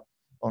MR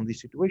on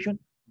this situation,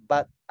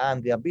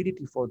 and the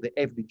ability for the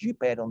FDG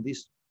PET on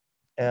these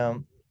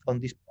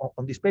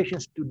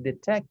patients to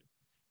detect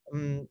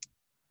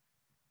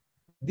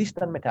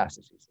distant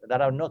metastases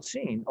that are not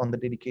seen on the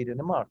dedicated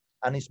MR,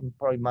 and it's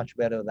probably much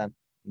better than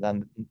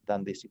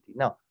the CT.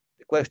 Now,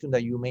 the question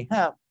that you may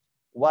have: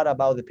 what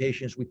about the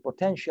patients with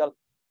potential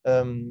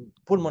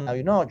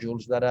pulmonary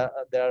nodules that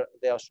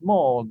are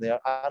small, they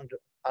are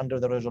under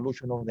the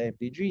resolution of the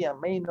FDG and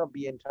may not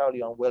be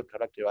entirely well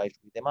characterized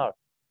with MR?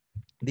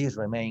 These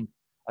remain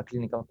a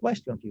clinical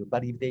question here.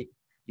 But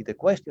if the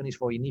question is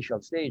for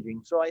initial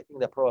staging, so I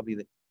think that probably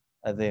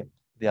the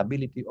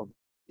ability of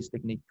this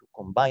technique to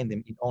combine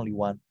them in only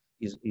one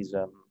is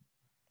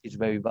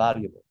very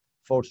valuable.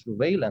 For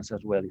surveillance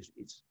as well,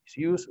 its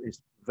use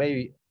is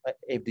very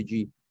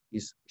FDG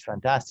is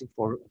fantastic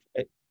for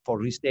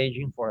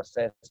restaging, for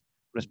assess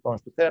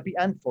response to therapy,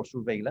 and for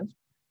surveillance.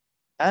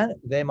 And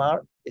the MR,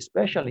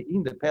 especially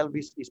in the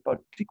pelvis, is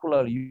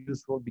particularly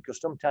useful because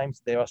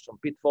sometimes there are some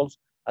pitfalls,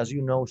 as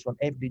you know, some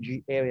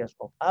FDG areas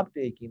of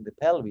uptake in the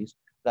pelvis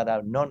that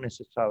are not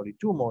necessarily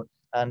tumor,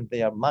 and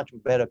they are much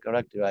better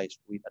characterized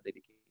with a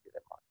dedicated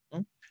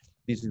MR.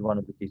 This is one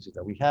of the cases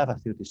that we have: a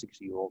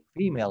 36-year-old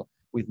female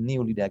with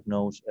newly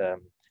diagnosed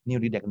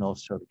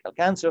cervical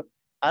cancer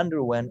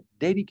underwent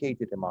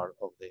dedicated MR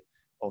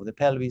of the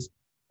pelvis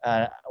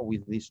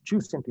with this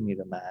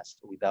 2-centimeter mass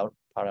without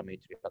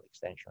parametrical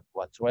extension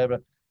whatsoever.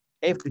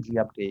 FDG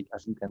uptake,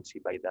 as you can see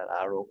by that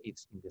arrow,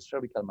 it's in the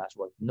cervical mass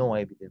with no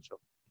evidence of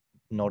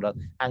nodal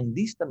and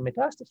distant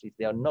metastases.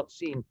 They are not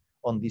seen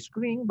on the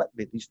screen, but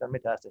the distant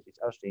metastases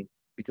are seen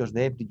because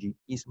the FDG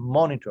is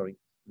monitoring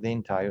the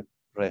entire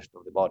rest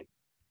of the body.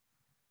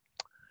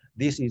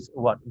 This is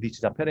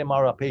a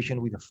PET-MR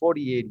patient with a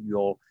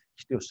 48-year-old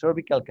still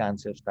cervical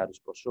cancer status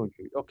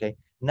post-surgery. Okay,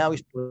 now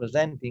it's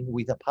presenting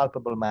with a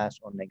palpable mass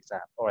on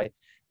exam. All right,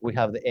 we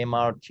have the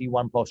MR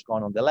T1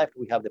 post-con on the left.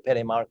 We have the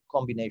PET-MR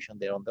combination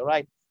there on the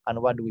right. And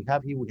what do we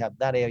have here? We have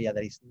that area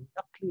that is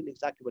not clearly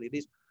exactly what it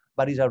is,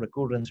 but is a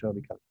recurrent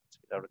cervical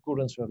cancer. A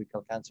recurrent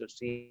cervical cancer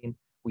seen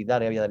with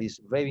that area that is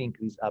very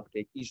increased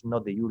uptake. Is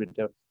not the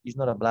ureter, is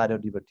not a bladder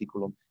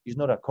diverticulum, is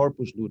not a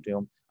corpus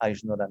luteum, and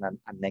is not an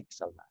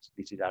annexal mass.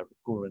 This is a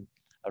recurrent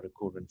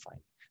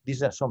finding.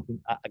 These are something,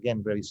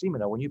 again, very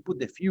similar. When you put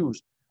the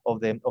fuse of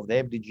the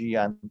FDG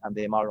and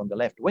the MR on the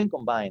left, when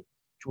combined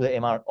to the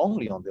MR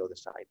only on the other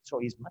side, so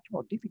it's much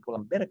more difficult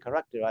and better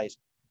characterize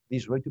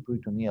these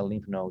retroperitoneal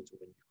lymph nodes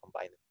when you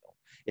combine them,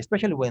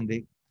 especially when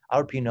the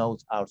RP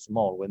nodes are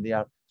small, when they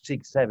are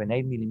 6, 7,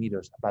 8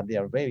 millimeters, but they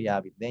are very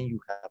avid. Then you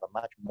have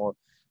a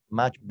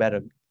much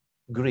better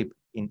grip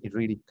in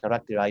really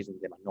characterizing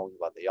them and knowing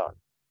what they are.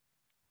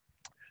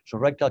 So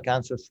rectal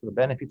cancers, for the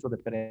benefits of the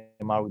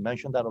PET-MR, we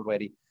mentioned that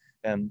already.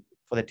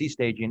 For the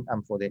T-staging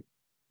and for the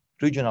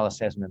regional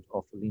assessment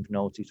of lymph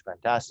nodes is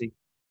fantastic.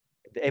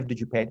 The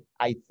FDG PET,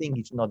 I think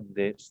it's not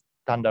the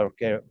standard of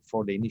care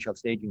for the initial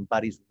staging,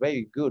 but it's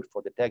very good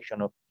for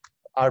detection of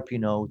RP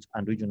nodes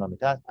and regional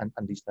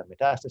and distant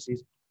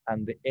metastases.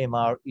 And the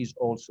MR is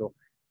also,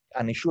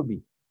 and it should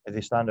be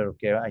the standard of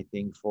care, I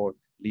think, for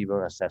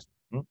liver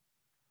assessment.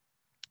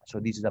 So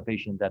this is a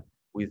patient that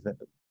with the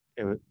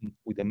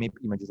MIP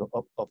images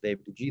of the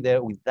FDG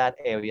there, with that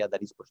area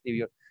that is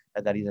posterior,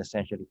 that is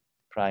essentially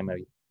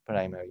primary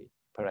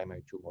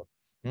tumor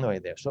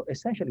right there. So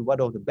essentially,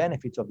 what are the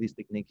benefits of this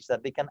technique is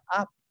that they can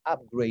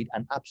upgrade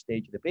and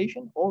upstage the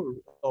patient, or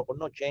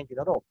not change it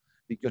at all,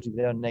 because if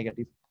they are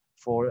negative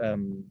for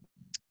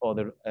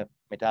other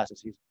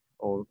metastases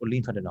or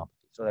lymphadenopathy.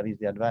 So that is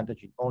the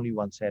advantage. In only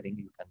one setting,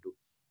 you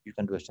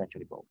can do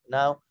essentially both.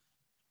 Now,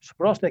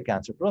 prostate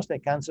cancer.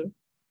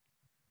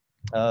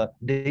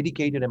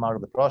 Dedicated MR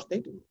of the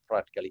prostate.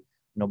 Practically,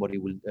 nobody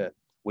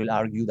will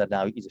argue that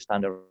now is a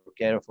standard of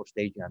care for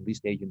staging and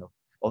restaging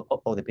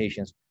of the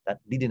patients that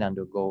didn't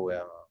undergo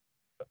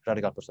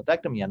radical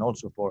prostatectomy, and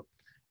also for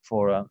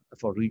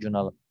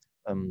regional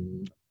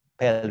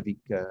pelvic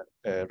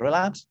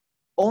relapse.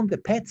 On the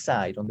PET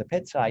side,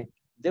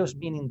 there's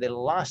been in the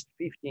last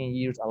 15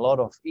 years a lot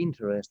of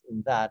interest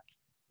in that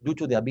due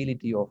to the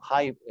ability of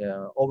high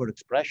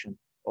overexpression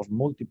of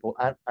multiple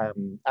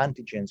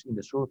antigens in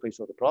the surface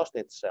of the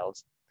prostate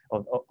cells,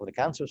 of the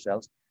cancer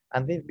cells.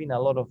 And there's been a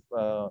lot of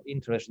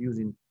interest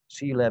using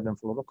C11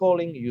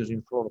 fluorocholine,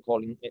 using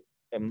fluorocholine,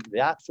 the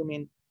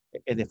Axumin,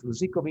 the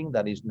fluticovine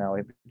that is now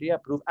FDA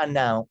approved, and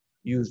now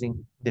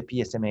using the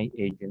PSMA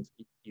agents,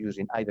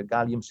 using either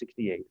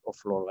gallium-68 or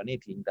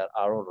fluorine that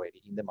are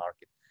already in the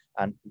market.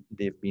 And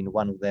they've been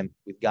one of them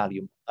with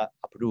gallium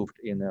approved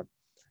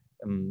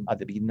at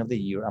the beginning of the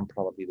year, and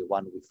probably the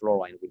one with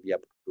fluorine will be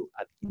approved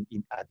at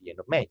the end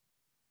of May.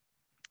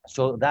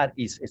 So that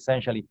is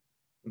essentially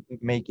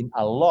making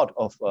a lot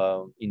of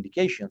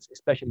indications,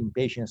 especially in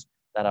patients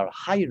that are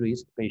high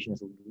risk,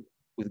 patients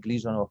with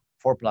Gleason of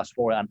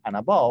 4+4 and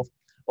above,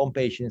 on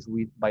patients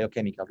with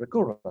biochemical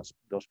recurrence,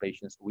 those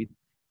patients with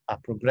a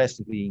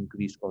progressively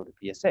increased of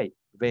the PSA.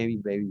 Very,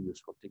 very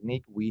useful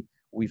technique.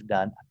 We've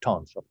done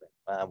tons of them.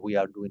 We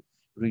are doing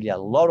really a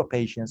lot of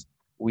patients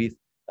with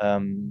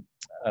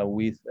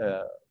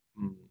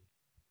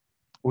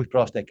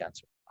prostate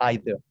cancer,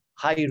 either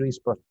high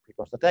risk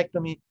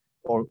prostatectomy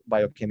or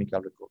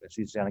biochemical recurrence.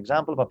 It's an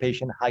example of a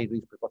patient high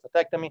risk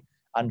prostatectomy.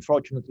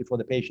 Unfortunately for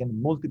the patient,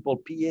 multiple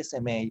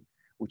PSMA,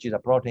 which is a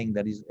protein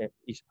that is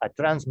a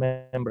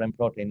transmembrane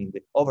protein in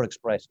the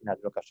overexpressed in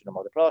adenocarcinoma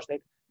of the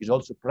prostate, is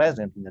also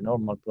present in the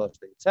normal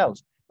prostate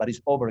cells, but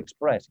is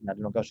overexpressed in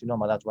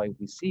adenocarcinoma. That's why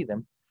we see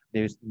them.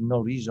 There's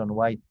no reason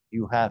why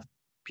you have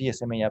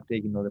PSMA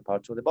uptake in other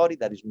parts of the body.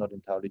 That is not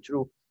entirely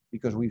true,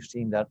 because we've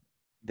seen that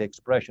the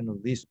expression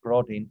of this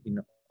protein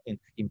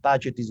in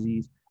Paget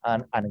disease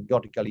and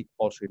anecdotally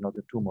also in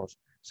other tumors,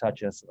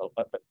 such as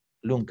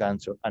lung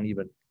cancer and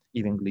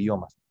even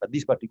gliomas. But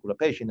this particular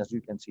patient, as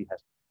you can see,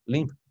 has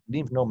lymph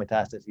node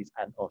metastases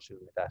and osseous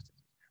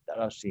metastases that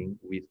are seen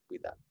with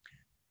that.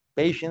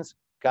 Patients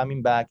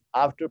coming back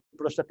after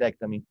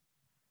prostatectomy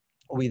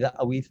with a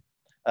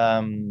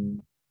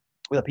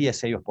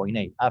PSA of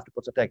 0.8 after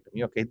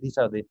prostatectomy. Okay, these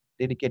are the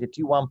dedicated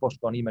T1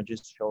 postcon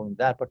images showing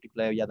that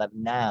particular area that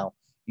now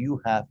you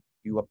are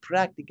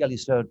practically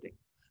certain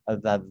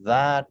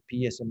that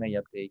PSMA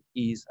uptake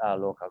is a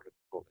local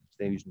recurrence.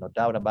 There is no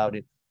doubt about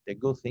it. The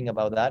good thing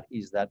about that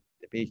is that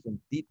the patient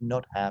did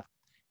not have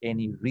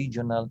any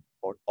regional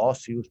or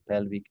osseous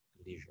pelvic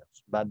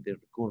lesions, but the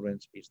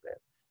recurrence is there.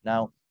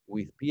 Now,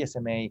 with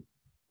PSMA,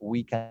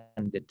 we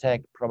can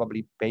detect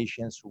probably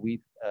patients with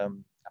a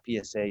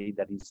PSA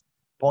that is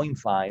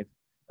 0.5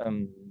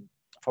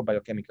 for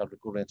biochemical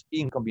recurrence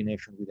in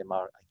combination with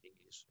MR. I think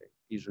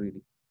is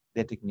really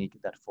the technique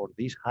that for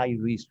these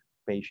high-risk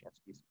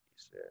patients is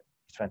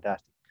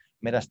fantastic.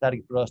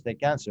 Metastatic prostate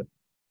cancer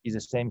is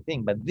the same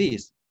thing, but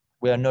this,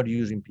 we are not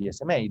using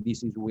PSMA.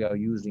 This is, we are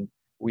using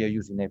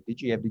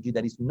FDG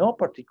that is not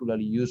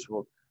particularly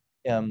useful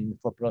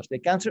for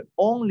prostate cancer,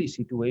 only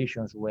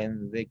situations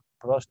when the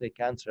prostate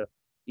cancer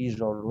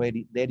is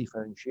already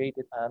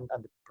dedifferentiated and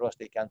the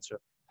prostate cancer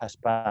has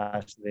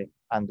passed the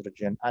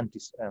androgen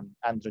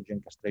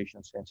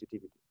castration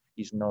sensitivity,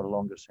 is no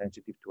longer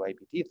sensitive to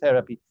IPT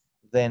therapy,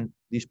 then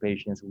these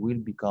patients will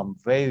become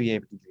very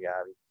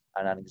FDG-ary,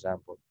 and an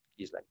example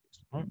is like this,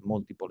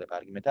 multiple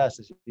hepatic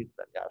metastases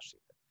that are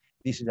seen.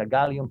 This is a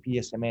gallium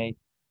PSMA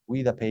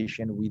with a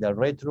patient with a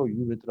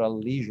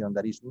retrourethral lesion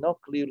that is not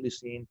clearly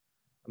seen,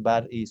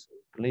 but is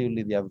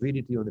clearly the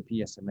avidity of the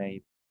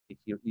PSMA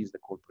here is the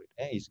culprit.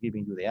 It's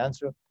giving you the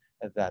answer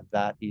that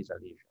that is a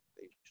lesion.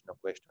 There is no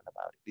question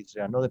about it. This is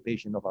another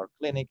patient of our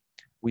clinic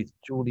with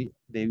truly,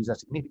 there is a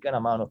significant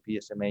amount of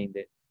PSMA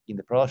in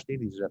the prostate.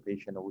 This is a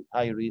patient with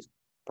high risk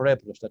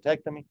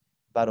pre-prostatectomy,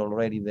 but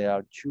already there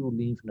are 2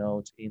 lymph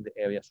nodes in the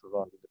area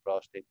surrounding the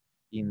prostate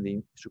in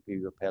the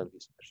superior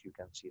pelvis, as you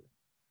can see them.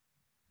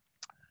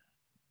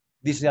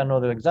 This is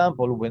another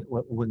example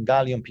when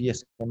gallium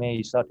PSMA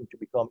is starting to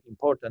become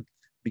important,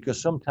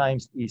 because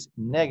sometimes it's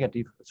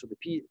negative. So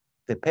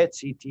the PET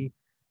CT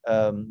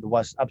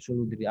was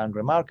absolutely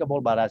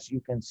unremarkable, but as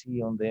you can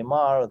see on the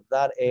MR,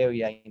 that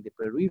area in the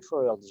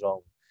peripheral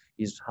zone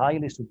is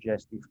highly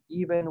suggestive,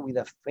 even with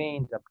a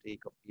faint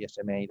uptake of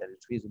PSMA that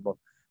is visible,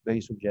 very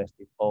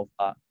suggestive of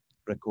a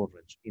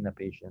recurrence in a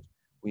patient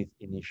with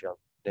initial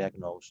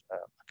diagnosis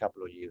a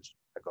couple of years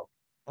ago.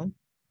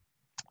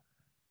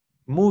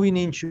 Moving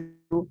into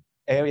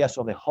areas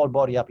of the whole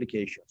body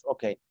applications.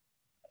 Okay,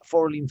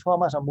 for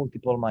lymphomas and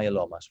multiple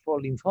myelomas. For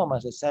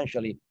lymphomas,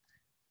 essentially,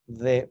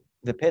 the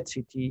PET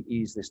CT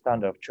is the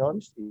standard of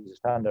choice, is the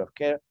standard of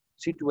care.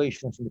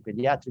 Situations in the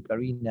pediatric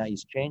arena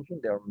is changing.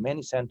 There are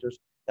many centers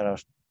that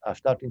are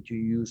starting to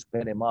use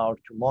PET MR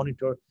to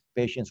monitor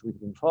patients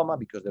with lymphoma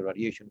because the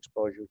radiation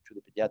exposure to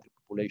the pediatric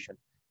population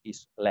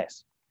is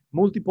less.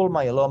 Multiple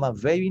myeloma,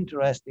 very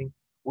interesting.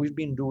 We've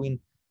been doing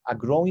a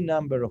growing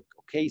number of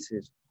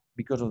cases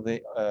because of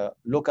the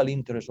local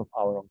interest of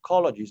our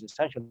oncologists,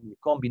 essentially the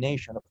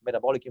combination of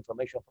metabolic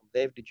information from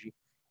the FDG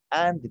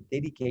and the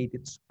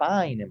dedicated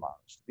spine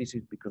MRs. This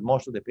is because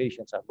most of the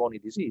patients have bony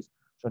disease.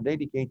 So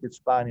dedicated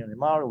spine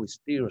MR with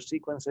stereo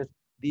sequences,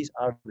 these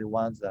are the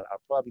ones that are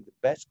probably the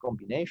best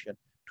combination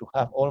to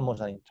have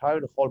almost an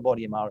entire whole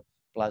body MR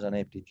plus an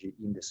FDG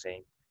in the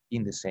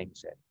same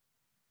setting.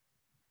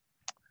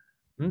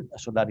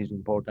 So that is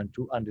important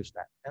to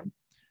understand.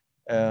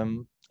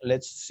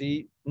 Let's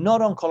see,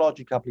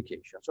 non-oncologic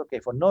applications. Okay,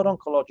 for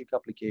non-oncologic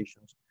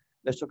applications,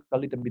 let's talk a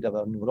little bit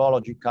about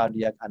neurology,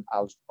 cardiac, and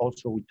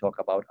also we talk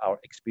about our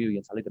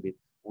experience a little bit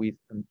with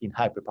in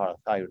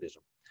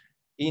hyperparathyroidism.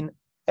 In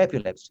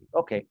epilepsy,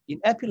 okay, in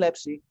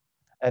epilepsy,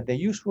 the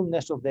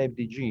usefulness of the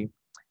FDG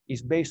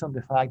is based on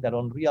the fact that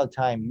on real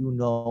time, you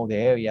know the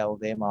area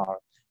of the MR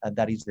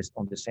that is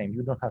on the same.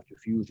 You don't have to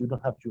fuse, you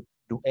don't have to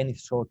do any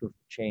sort of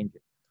change.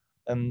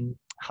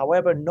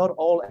 However, not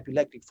all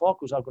epileptic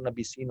focus are going to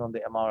be seen on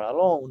the MR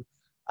alone,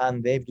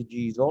 and the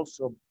FDG is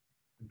also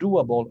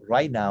doable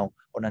right now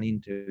on an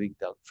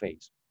interictal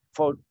phase.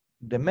 For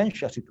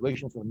dementia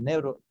situations or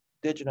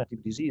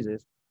neurodegenerative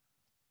diseases,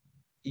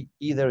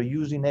 either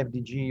using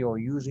FDG or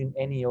using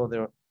any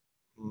other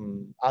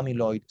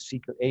amyloid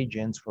seeker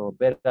agents for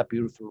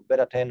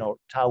beta-10 or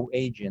tau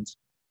agents,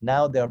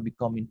 now they are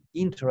becoming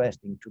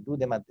interesting to do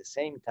them at the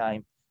same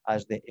time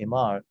as the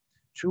MR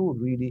to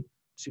really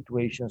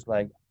situations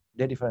like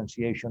the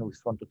differentiation with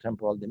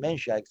frontotemporal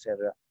dementia,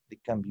 etc. They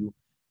can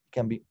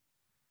be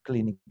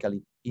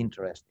clinically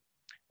interesting.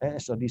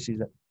 And so this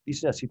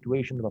is a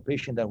situation of a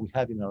patient that we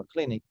have in our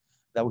clinic,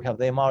 that we have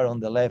the MR on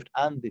the left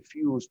and the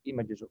fused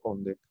images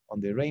on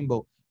the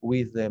rainbow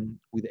with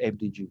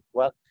FDG.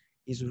 Well,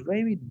 it's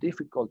very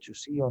difficult to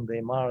see on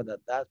the MR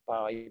that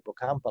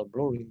parahippocampal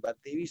blurring, but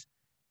there is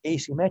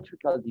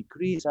asymmetrical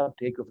decreased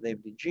uptake of the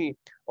FDG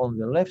on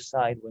the left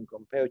side when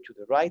compared to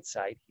the right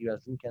side. Here,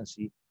 as we can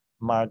see,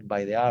 marked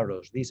by the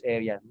arrows, this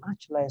area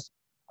much less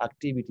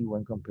activity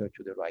when compared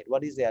to the right.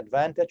 What is the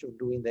advantage of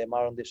doing the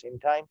MR on the same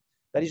time?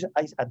 That is,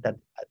 at that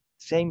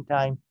same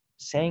time,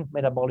 same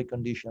metabolic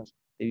conditions,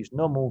 there is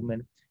no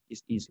movement,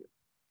 it's easier.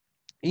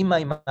 In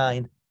my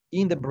mind,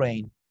 in the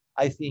brain,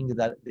 I think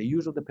that the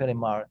use of the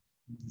PET-MR,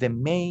 the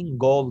main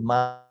gold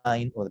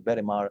mine of the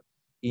PET-MR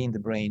in the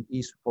brain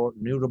is for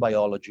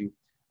neurobiology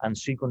and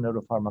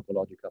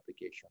psychoneuropharmacologic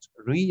applications.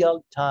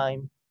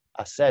 Real-time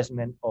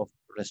assessment of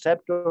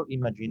receptor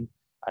imaging,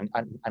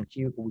 and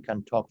here we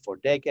can talk for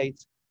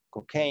decades,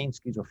 cocaine,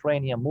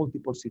 schizophrenia,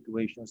 multiple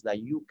situations that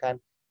you can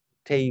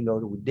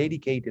tailor with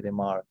dedicated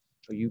MR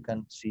so you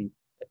can see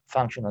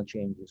functional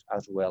changes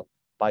as well,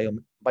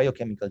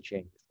 biochemical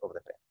changes of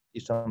the PET.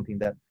 It's something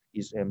that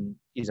is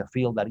a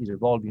field that is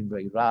evolving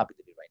very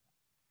rapidly right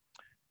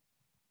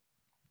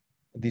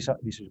now.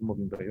 This is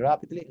moving very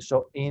rapidly.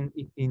 So in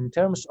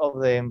terms of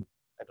the,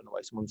 I don't know why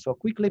it's moving so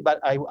quickly, but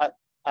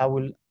I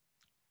will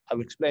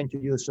explain to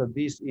you. So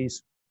this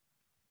is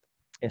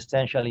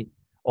essentially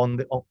on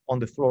the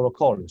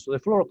fluorocholine. So the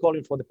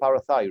fluorocholine for the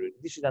parathyroid.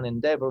 This is an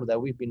endeavor that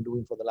we've been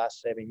doing for the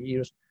last 7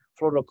 years.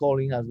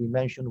 Fluorocholine, as we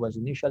mentioned, was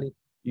initially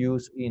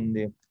used in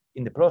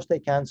the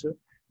prostate cancer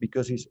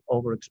because it's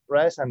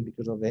overexpressed and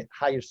because of the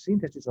higher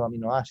synthesis of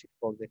amino acid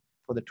for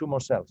the tumor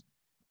cells.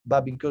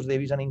 But because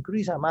there is an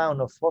increased amount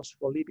of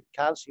phospholipid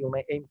calcium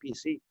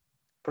MPC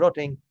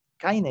protein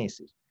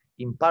kinases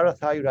in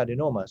parathyroid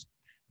adenomas,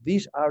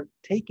 these are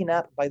taken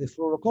up by the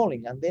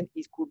fluorocholine, and then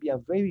it could be a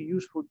very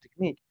useful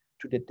technique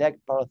to detect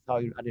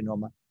parathyroid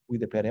adenoma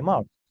with the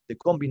PET-MR. The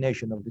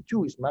combination of the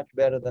two is much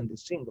better than the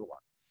single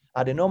one.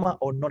 Adenoma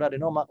or not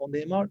adenoma on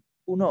the MR,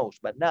 who knows?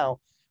 But now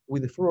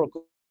with the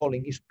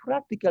fluorocholine, it's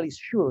practically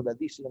sure that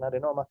this is an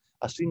adenoma,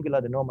 a single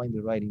adenoma in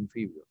the right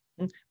inferior.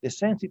 The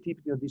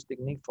sensitivity of this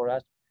technique for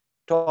us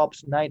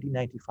tops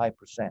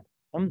 90–95%.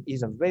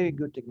 Is a very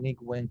good technique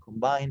when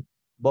combined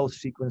both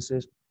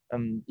sequences.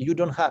 You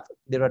don't have,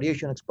 the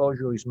radiation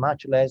exposure is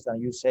much less than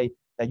you say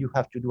that you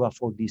have to do a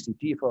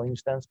 4DCT, for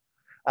instance,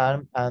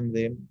 and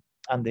the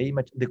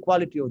image, the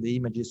quality of the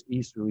images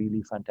is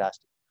really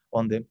fantastic.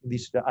 On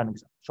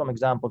some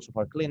examples of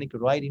our clinic,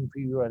 right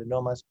inferior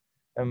adenomas,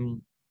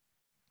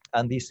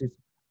 and this is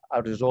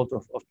a result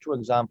of 2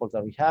 examples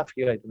that we have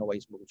here. I don't know why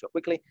it's moving so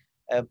quickly,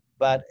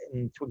 but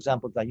 2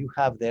 examples that you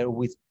have there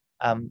with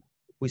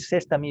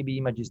sesame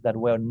images that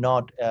were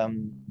not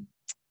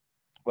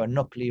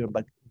clear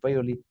but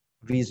barely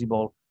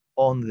visible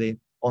on the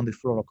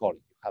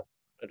fluorocholine. You have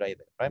right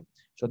there, right?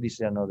 So this is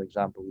another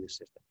example with the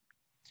system.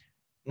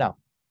 Now,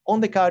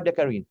 on the cardiac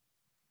arena,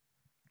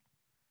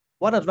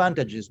 what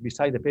advantages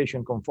beside the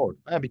patient comfort?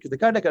 Because the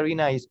cardiac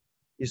arena is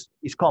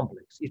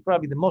complex. It's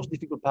probably the most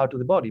difficult part of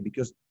the body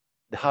because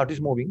the heart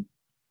is moving.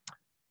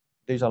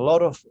 There's a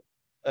lot of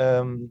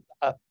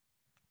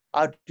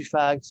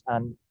artifacts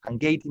and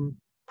gating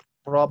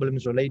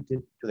problems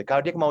related to the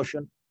cardiac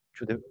motion,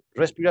 to the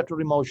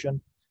respiratory motion,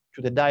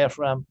 to the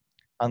diaphragm,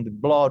 and the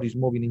blood is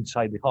moving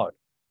inside the heart.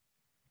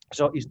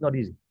 So it's not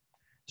easy.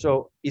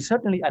 So it's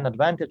certainly an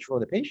advantage for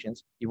the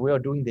patients if we are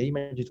doing the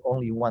images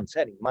only in one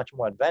setting, much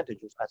more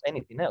advantageous as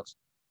anything else.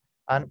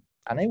 And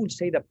I would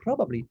say that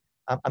probably,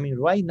 I mean,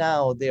 right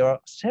now, there are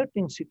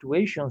certain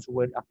situations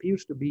where it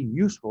appears to be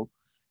useful,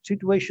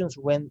 situations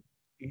when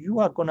you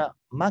are gonna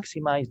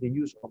maximize the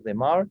use of the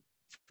MR,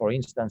 for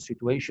instance,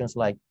 situations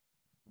like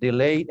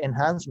delayed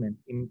enhancement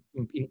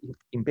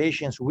in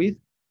patients with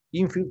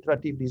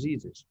infiltrative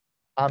diseases,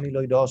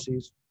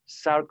 amyloidosis,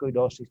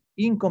 sarcoidosis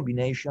in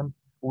combination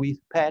with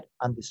PET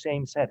and the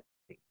same setting.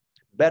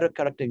 Better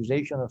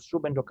characterization of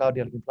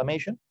subendocardial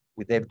inflammation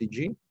with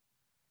FDG,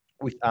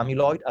 with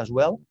amyloid as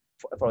well,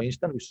 for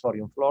instance, with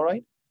sodium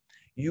fluoride.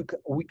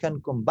 We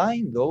can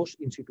combine those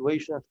in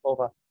situations of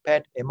a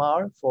PET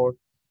MR for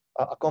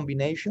a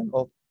combination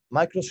of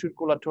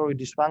microcirculatory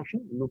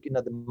dysfunction, looking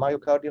at the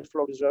myocardial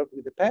flow reserve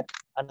with the PET,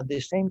 and at the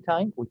same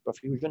time, with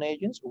perfusion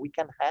agents, we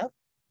can have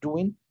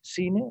doing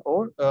cine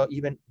or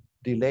even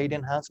delayed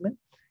enhancement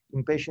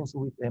in patients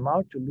with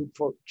MR to look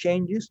for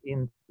changes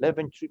in left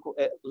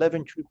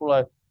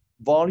ventricular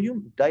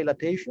volume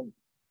dilatation.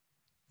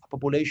 A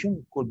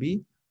population could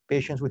be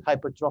patients with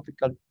hypertrophic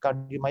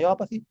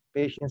cardiomyopathy,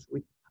 patients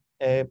with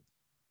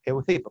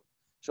hypo.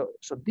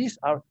 So these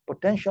are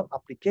potential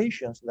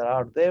applications that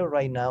are there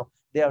right now.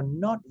 They are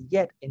not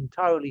yet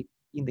entirely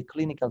in the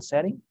clinical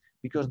setting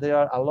because there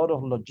are a lot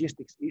of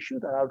logistics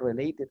issues that are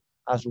related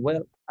as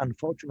well,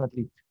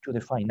 unfortunately, to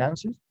the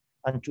finances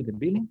and to the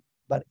billing.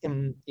 But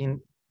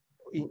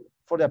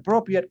for the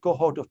appropriate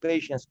cohort of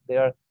patients,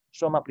 there are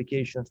some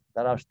applications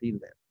that are still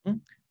there.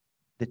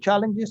 The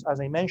challenges,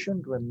 as I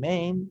mentioned,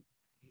 remain.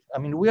 I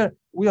mean, we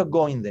are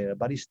going there,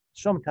 but it's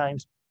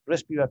sometimes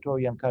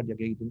respiratory and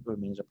cardiac aging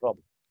remains a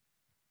problem.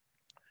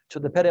 So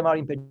the PET-MR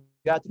in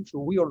pediatrics, so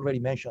we already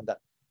mentioned that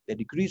the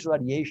decreased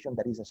radiation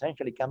that is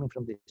essentially coming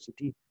from the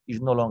CT is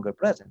no longer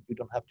present. You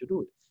don't have to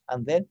do it.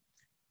 And then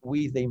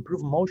with the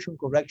improved motion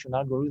correction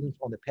algorithms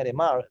on the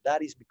PET-MR,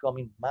 that is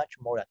becoming much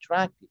more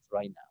attractive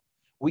right now.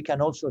 We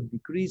can also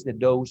decrease the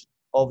dose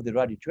of the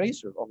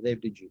radiotracer of the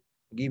FDG,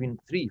 giving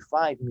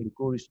 3-5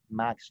 millicuries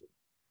maximum.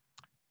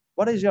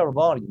 What is our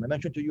volume? I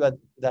mentioned to you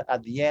that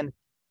at the end,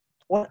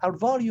 well, our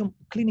volume,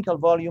 clinical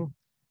volume,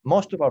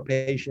 most of our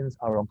patients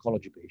are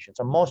oncology patients,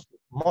 and most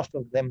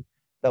of them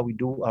that we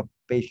do are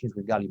patients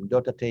with gallium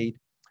dotatate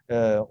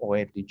or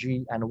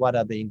FDG. And what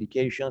are the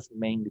indications?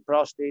 Mainly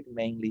prostate,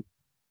 mainly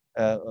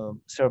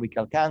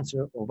cervical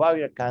cancer,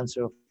 ovarian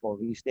cancer for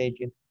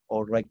restaging,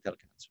 or rectal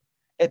cancer.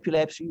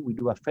 Epilepsy, we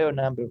do a fair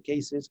number of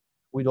cases.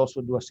 We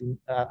also do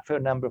a fair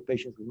number of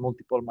patients with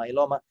multiple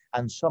myeloma,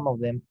 and some of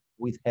them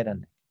with head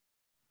and neck.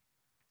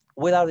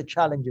 What are the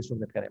challenges of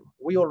the PET-MR?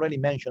 We already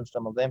mentioned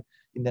some of them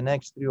in the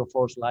next 3 or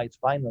 4 slides,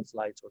 final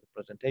slides of the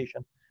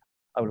presentation.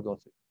 I will go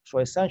through. So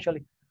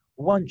essentially,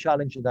 one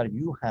challenge that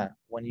you have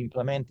when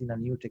implementing a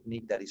new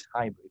technique that is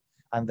hybrid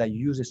and that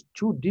uses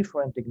 2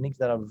 different techniques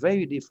that are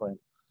very different,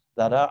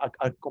 that are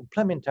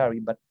complementary,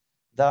 but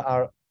that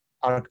are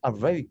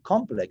very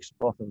complex,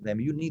 both of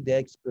them. You need the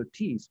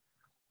expertise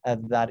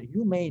that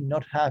you may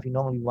not have in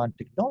only one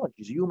technology.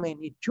 You may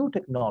need 2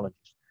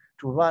 technologies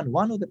to run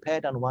one of the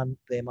PET and one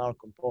the MR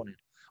component,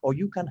 or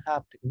you can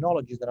have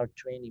technologies that are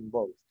trained in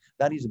both.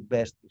 That is the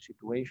best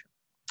situation.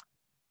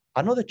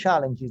 Another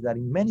challenge is that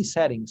in many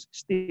settings,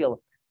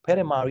 still,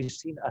 PET-MR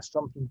is seen as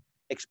something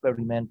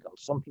experimental,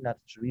 something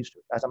that's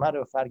research. As a matter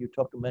of fact, you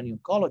talk to many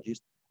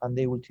oncologists, and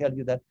they will tell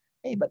you that,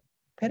 hey, but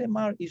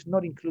PET-MR is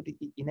not included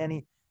in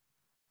any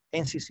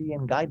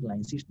NCCN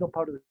guidelines. It's not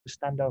part of the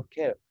standard of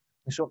care.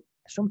 And so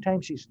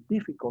sometimes it's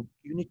difficult.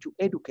 You need to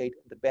educate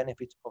the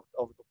benefits of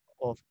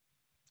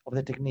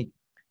the technique.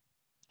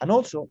 And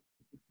also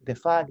the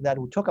fact that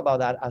we talk about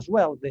that as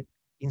well, that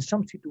in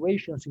some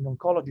situations in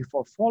oncology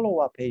for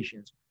follow-up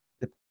patients,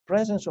 the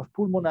presence of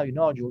pulmonary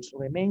nodules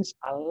remains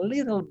a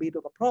little bit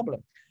of a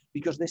problem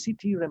because the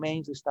CT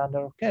remains the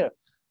standard of care.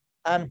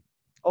 And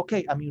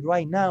okay, I mean,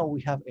 right now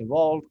we have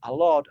evolved a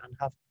lot and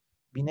have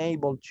been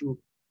able to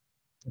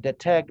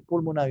detect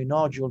pulmonary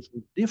nodules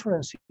with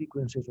different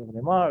sequences of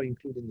MR,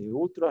 including the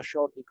ultra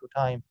short echo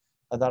time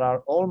that are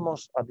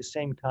almost at the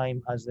same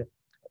time as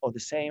the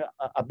same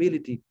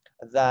ability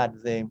that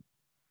the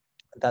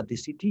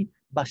CT,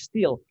 but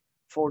still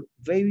for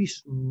very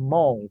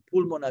small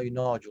pulmonary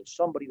nodules,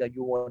 somebody that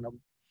you want to,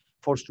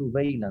 for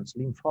surveillance,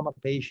 lymphoma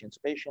patients,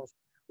 patients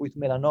with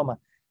melanoma,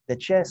 the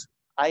chest,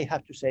 I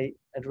have to say,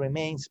 it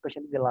remains,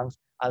 especially the lungs,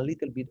 a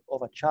little bit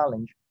of a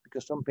challenge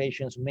because some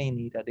patients may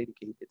need a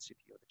dedicated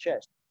CT of the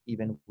chest,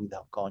 even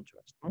without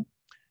contrast.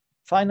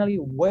 Finally,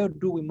 where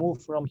do we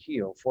move from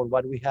here for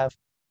what we have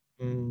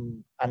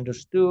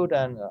understood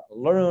and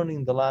learned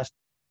in the last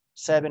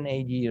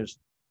 7-8 years?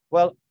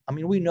 Well, I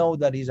mean, we know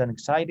that is an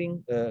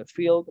exciting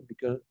field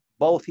because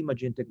both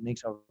imaging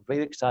techniques are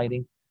very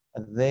exciting.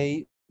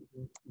 They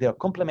are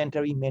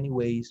complementary in many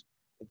ways.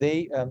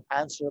 They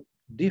answer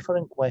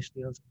different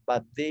questions,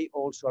 but they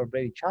also are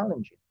very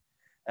challenging.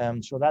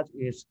 So that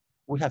is,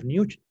 we have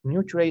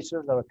new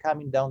tracers that are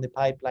coming down the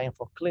pipeline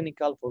for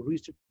clinical, for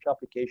research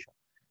application.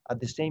 At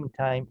the same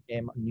time,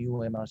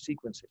 new MR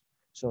sequences.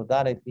 So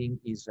that I think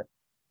is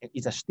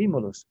a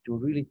stimulus to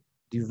really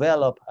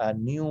develop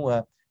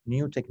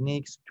new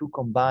techniques to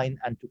combine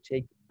and to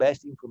take the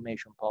best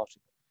information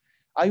possible.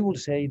 I will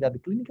say that the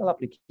clinical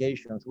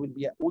applications will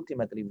be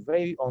ultimately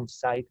very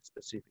on-site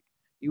specific.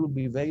 It will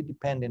be very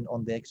dependent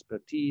on the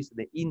expertise,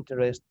 the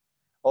interest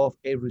of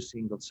every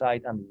single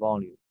site and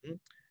volume.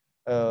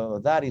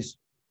 That is,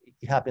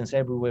 it happens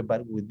everywhere,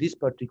 but with this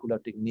particular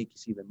technique,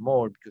 it's even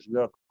more because we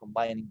are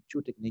combining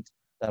 2 techniques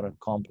that are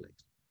complex.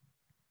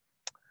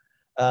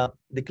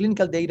 The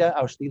clinical data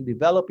are still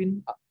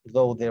developing,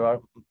 though there are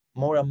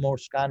more and more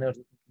scanners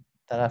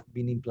that have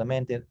been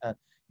implemented at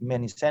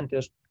many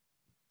centers.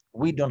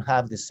 We don't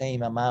have the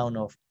same amount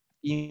of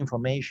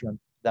information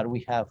that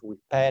we have with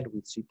PET,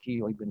 with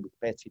CT, or even with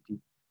PET-CT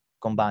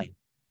combined.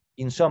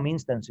 In some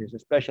instances,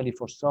 especially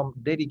for some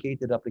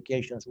dedicated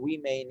applications, we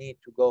may need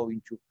to go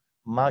into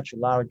much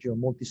larger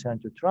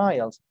multi-center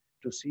trials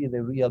to see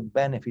the real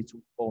benefits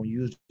of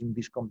using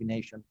this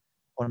combination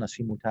on a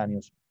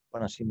simultaneous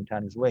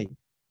way.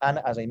 And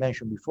as I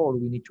mentioned before,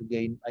 we need to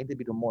gain a little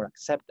bit more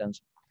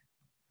acceptance,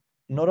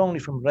 not only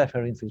from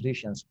referring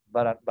physicians,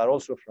 but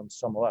also from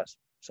some of us,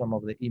 some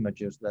of the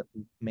imagers that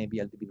may be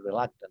a little bit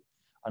reluctant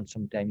and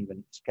sometimes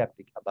even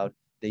skeptic about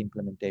the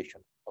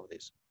implementation of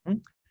this.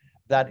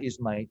 That is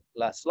my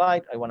last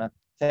slide. I want to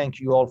thank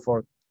you all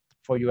for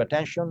your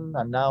attention,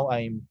 and now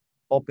I'm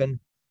open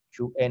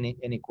to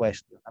any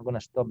question. I'm going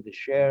to stop the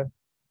share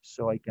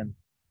so I can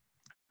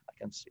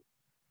see.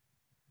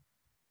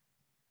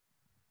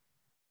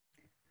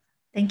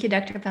 Thank you,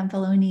 Dr.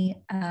 Pampaloni.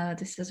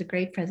 This is a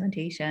great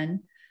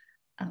presentation.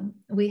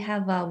 We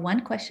have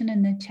one question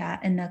in the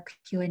chat, in the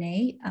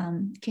Q&A.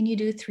 Can you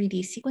do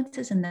 3D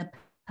sequences in the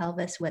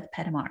pelvis with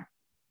PET-MR?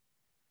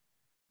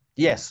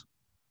 Yes.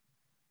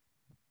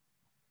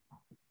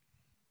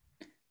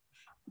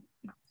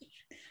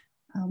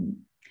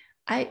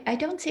 I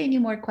don't see any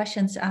more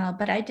questions,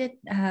 but I did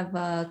have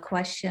a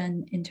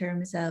question in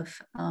terms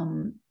of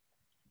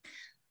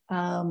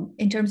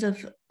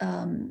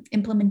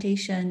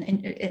implementation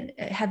and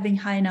having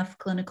high enough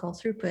clinical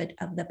throughput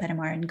of the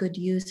PET-MR and good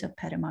use of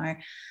PET-MR.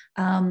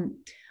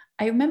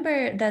 I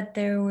remember that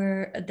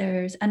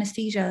there's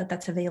anesthesia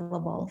that's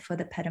available for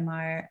the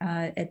PET-MR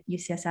at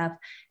UCSF.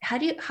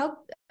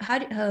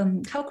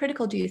 How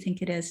critical do you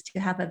think it is to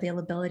have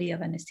availability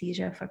of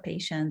anesthesia for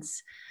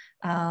patients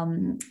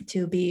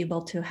to be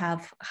able to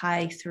have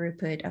high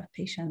throughput of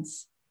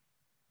patients?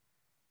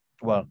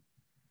 Well,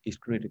 it's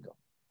critical.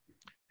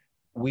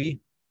 We,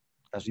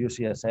 as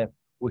UCSF,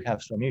 we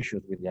have some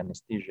issues with the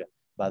anesthesia,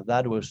 but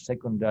that was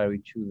secondary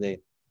to the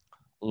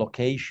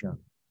location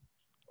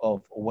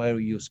of where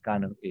your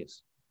scanner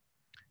is.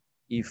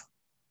 If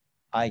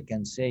I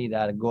can say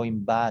that going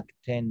back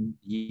 10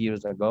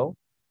 years ago,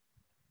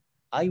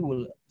 I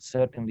will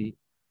certainly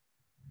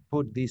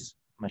put this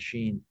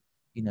machine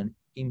in an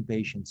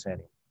inpatient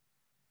setting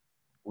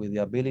with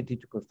the ability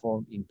to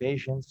perform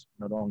inpatients,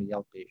 not only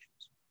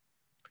outpatients,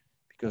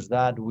 because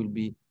that will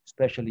be,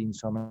 especially in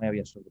some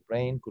areas of the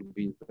brain, could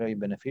be very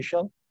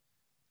beneficial.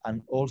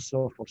 And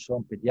also for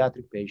some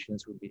pediatric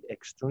patients would be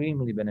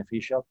extremely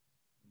beneficial,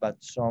 but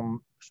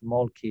some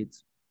small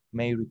kids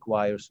may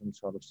require some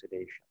sort of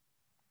sedation.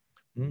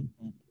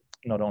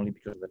 Not only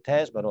because of the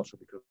test, but also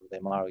because of the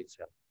MR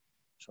itself.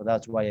 So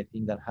that's why I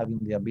think that having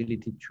the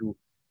ability to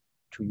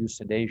use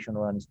sedation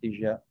or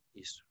anesthesia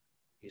is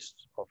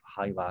of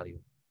high value.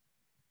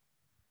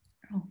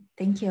 Oh,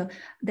 thank you.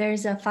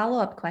 There's a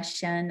follow-up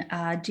question.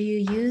 Do you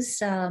use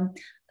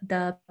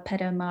the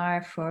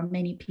PET-MR for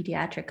many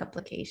pediatric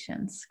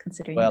applications,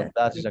 considering? Well,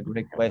 that is a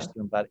great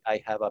question, but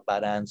I have a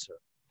bad answer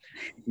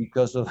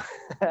because of,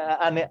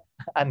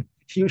 and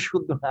you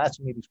shouldn't ask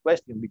me this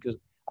question because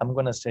I'm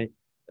going to say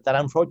that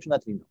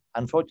unfortunately, no.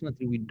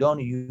 Unfortunately, we don't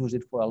use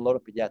it for a lot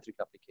of pediatric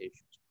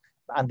applications.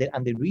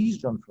 And the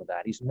reason for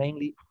that is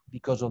mainly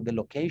because of the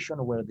location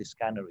where the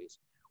scanner is.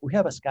 We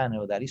have a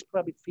scanner that is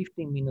probably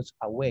 15 minutes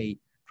away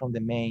from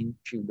the main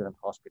children's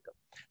hospital.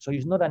 So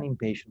it's not an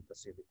inpatient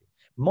facility.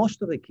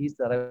 Most of the kids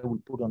that I will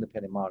put on the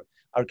PET-MR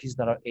are kids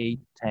that are 8,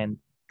 10,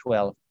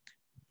 12.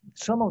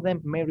 Some of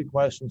them may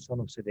require some sort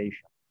of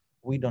sedation.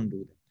 We don't do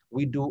that.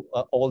 We do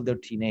older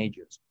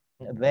teenagers,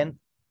 then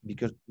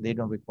because they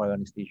don't require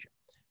anesthesia.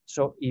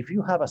 So if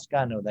you have a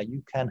scanner that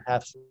you can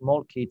have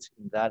small kids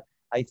in that,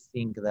 I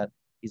think that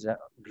is a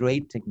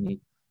great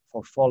technique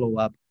for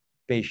follow-up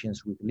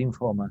patients with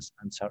lymphomas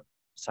and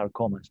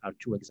sarcomas are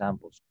two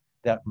examples.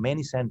 There are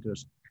many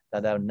centers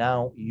that are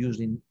now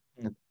using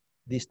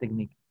this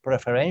technique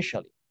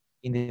preferentially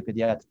in the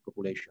pediatric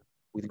population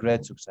with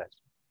great success.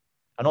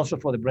 And also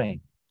for the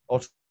brain,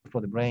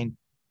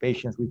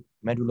 patients with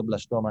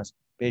medulloblastomas,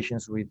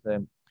 patients with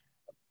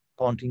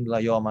pontine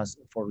gliomas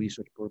for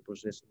research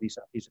purposes. This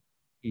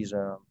is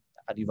a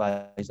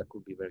device that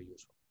could be very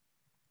useful.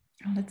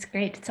 Oh, that's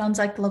great. It sounds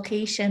like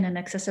location and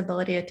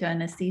accessibility to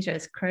anesthesia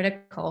is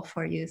critical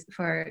for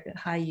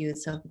high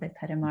use of the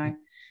PET-MR.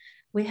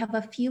 We have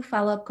a few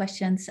follow-up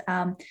questions.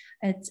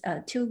 It's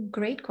two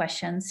great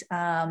questions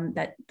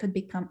that could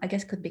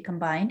be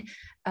combined.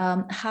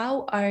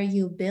 How are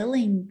you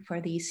billing for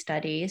these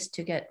studies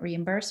to get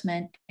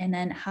reimbursement? And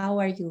then how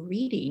are you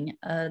reading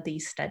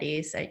these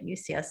studies at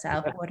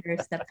UCSF? What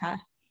is the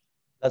path?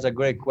 That's a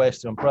great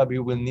question. Probably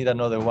we'll need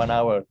another 1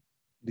 hour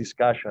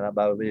discussion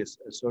about this.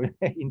 So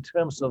in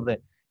terms of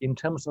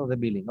the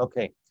billing,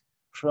 okay,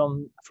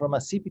 from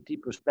a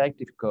CPT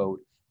perspective code,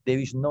 there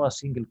is no a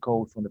single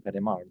code from the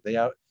PET-MR. They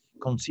are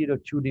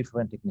considered two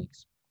different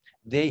techniques.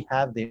 They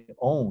have their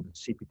own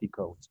CPT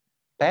codes,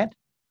 PET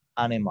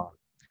and MR.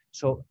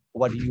 So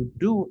what you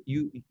do,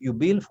 you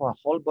bill for a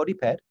whole body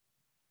PET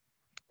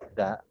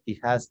that it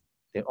has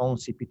their own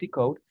CPT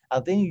code,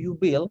 and then you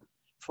bill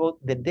for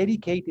the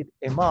dedicated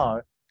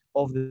MR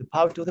of the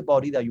part of the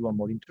body that you are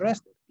more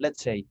interested.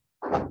 Let's say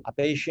a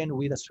patient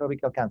with a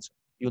cervical cancer.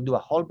 You do a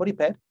whole body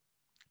PET,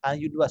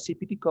 and you do a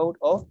CPT code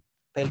of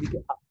a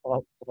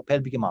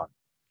pelvic MR,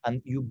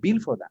 and you bill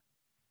for that.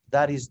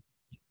 That is,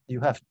 you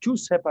have two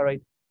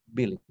separate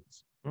billings.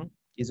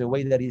 Is the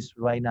way that is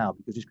right now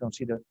because it's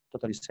considered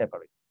totally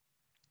separate.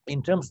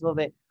 In terms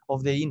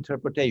of the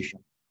interpretation,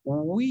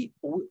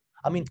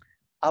 I mean,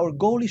 our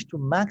goal is to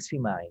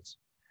maximize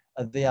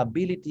the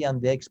ability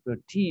and the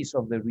expertise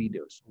of the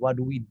readers. What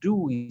we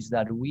do is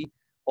that we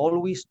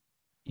always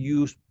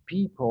use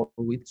people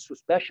with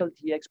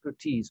specialty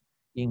expertise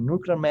in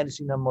nuclear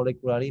medicine and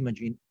molecular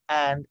imaging,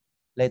 and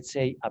let's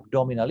say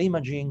abdominal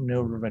imaging,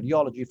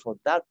 neuroradiology for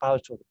that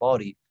parts of the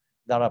body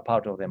that are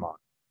part of the MR.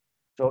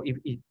 So if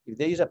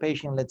there is a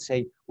patient, let's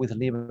say, with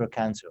liver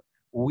cancer,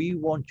 we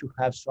want to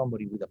have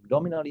somebody with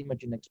abdominal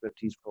imaging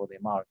expertise for the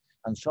MR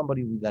and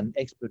somebody with an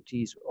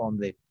expertise on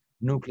the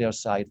nuclear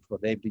side for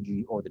the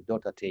FDG or the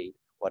dotatate,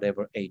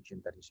 whatever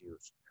agent that is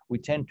used. We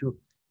tend to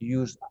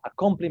use a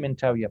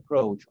complementary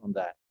approach on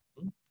that.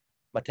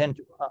 But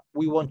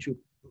we want to,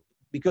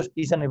 because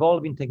it's an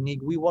evolving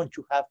technique, we want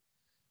to have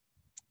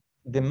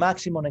the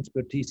maximum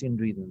expertise in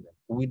reading them.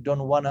 We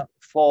don't want to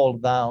fall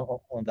down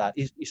on that.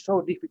 It's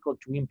so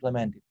difficult to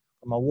implement it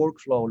from a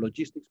workflow,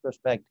 logistics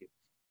perspective,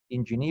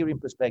 engineering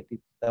perspective,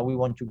 that we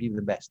want to give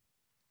the best.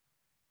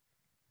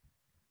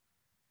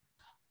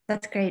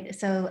 That's great.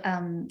 So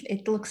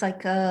it looks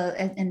like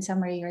in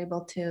summary, you're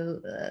able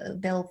to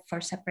bill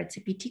for separate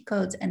CPT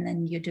codes, and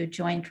then you do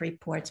joint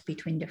reports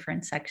between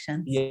different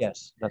sections.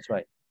 Yes, that's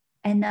right.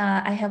 And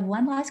I have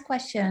one last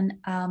question.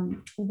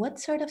 What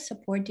sort of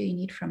support do you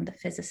need from the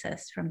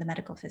physicists, from the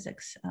medical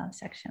physics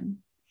section?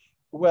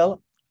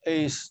 Well,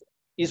 is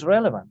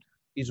relevant.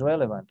 Is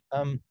relevant.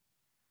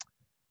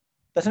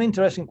 That's an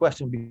interesting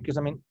question because,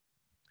 I mean,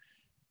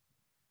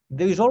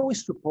 there is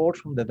always support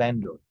from the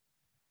vendor.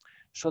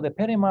 So the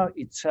PET-MR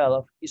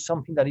itself is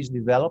something that is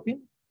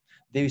developing.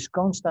 There is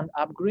constant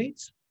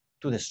upgrades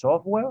to the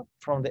software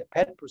from the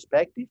PET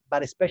perspective,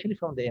 but especially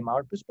from the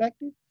MR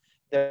perspective.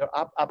 There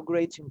are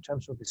upgrades in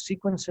terms of the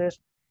sequences,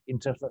 in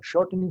terms of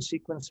shortening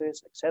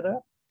sequences, etc.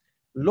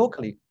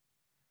 Locally,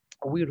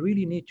 we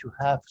really need to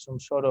have some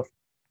sort of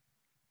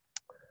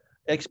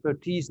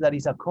expertise that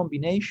is a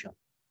combination.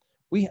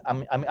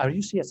 Our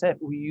UCSF,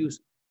 we use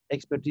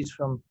expertise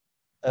from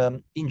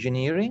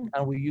engineering,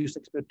 and we use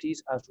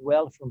expertise as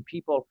well from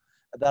people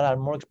that are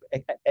more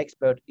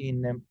expert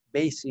in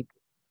basic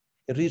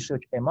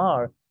research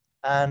MR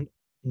and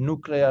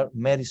nuclear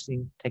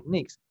medicine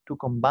techniques to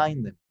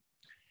combine them.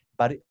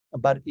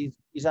 But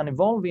it's an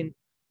evolving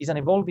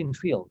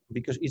field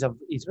because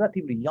it's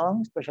relatively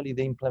young, especially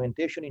the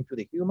implementation into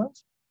the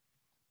humans.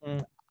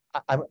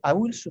 I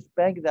will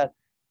suspect that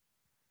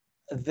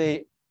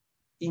the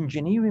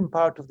engineering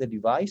part of the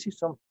device is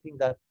something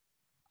that,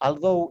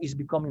 although is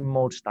becoming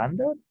more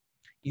standard,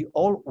 it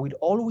would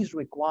always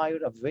require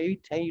a very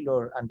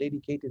tailored and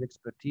dedicated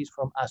expertise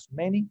from as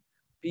many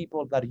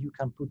people that you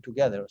can put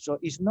together. So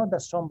it's not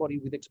that somebody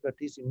with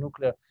expertise in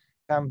nuclear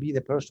can be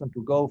the person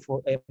to go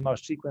for MR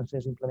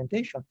sequences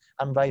implementation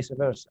and vice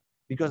versa,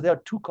 because they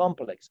are too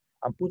complex,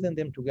 and putting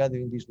them together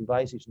in this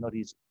device is not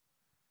easy.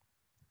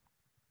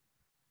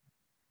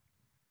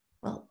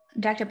 Well,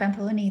 Dr.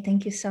 Pampaloni,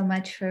 thank you so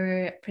much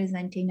for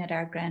presenting at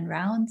our grand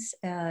rounds.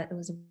 It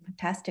was a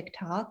fantastic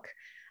talk,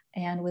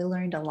 and we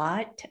learned a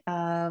lot.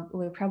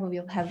 We probably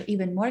will have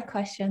even more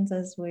questions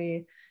as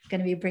we're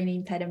going to be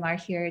bringing PET-MR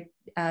here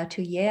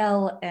to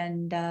Yale,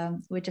 and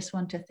we just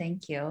want to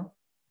thank you.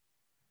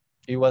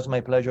 It was my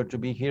pleasure to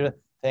be here.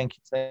 Thanks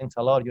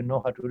a lot. You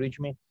know how to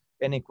reach me.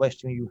 Any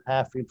question you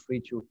have, feel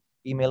free to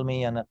email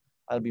me, and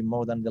I'll be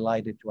more than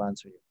delighted to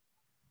answer you.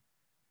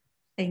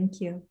 Thank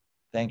you.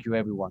 Thank you,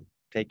 everyone.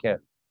 Take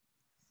care.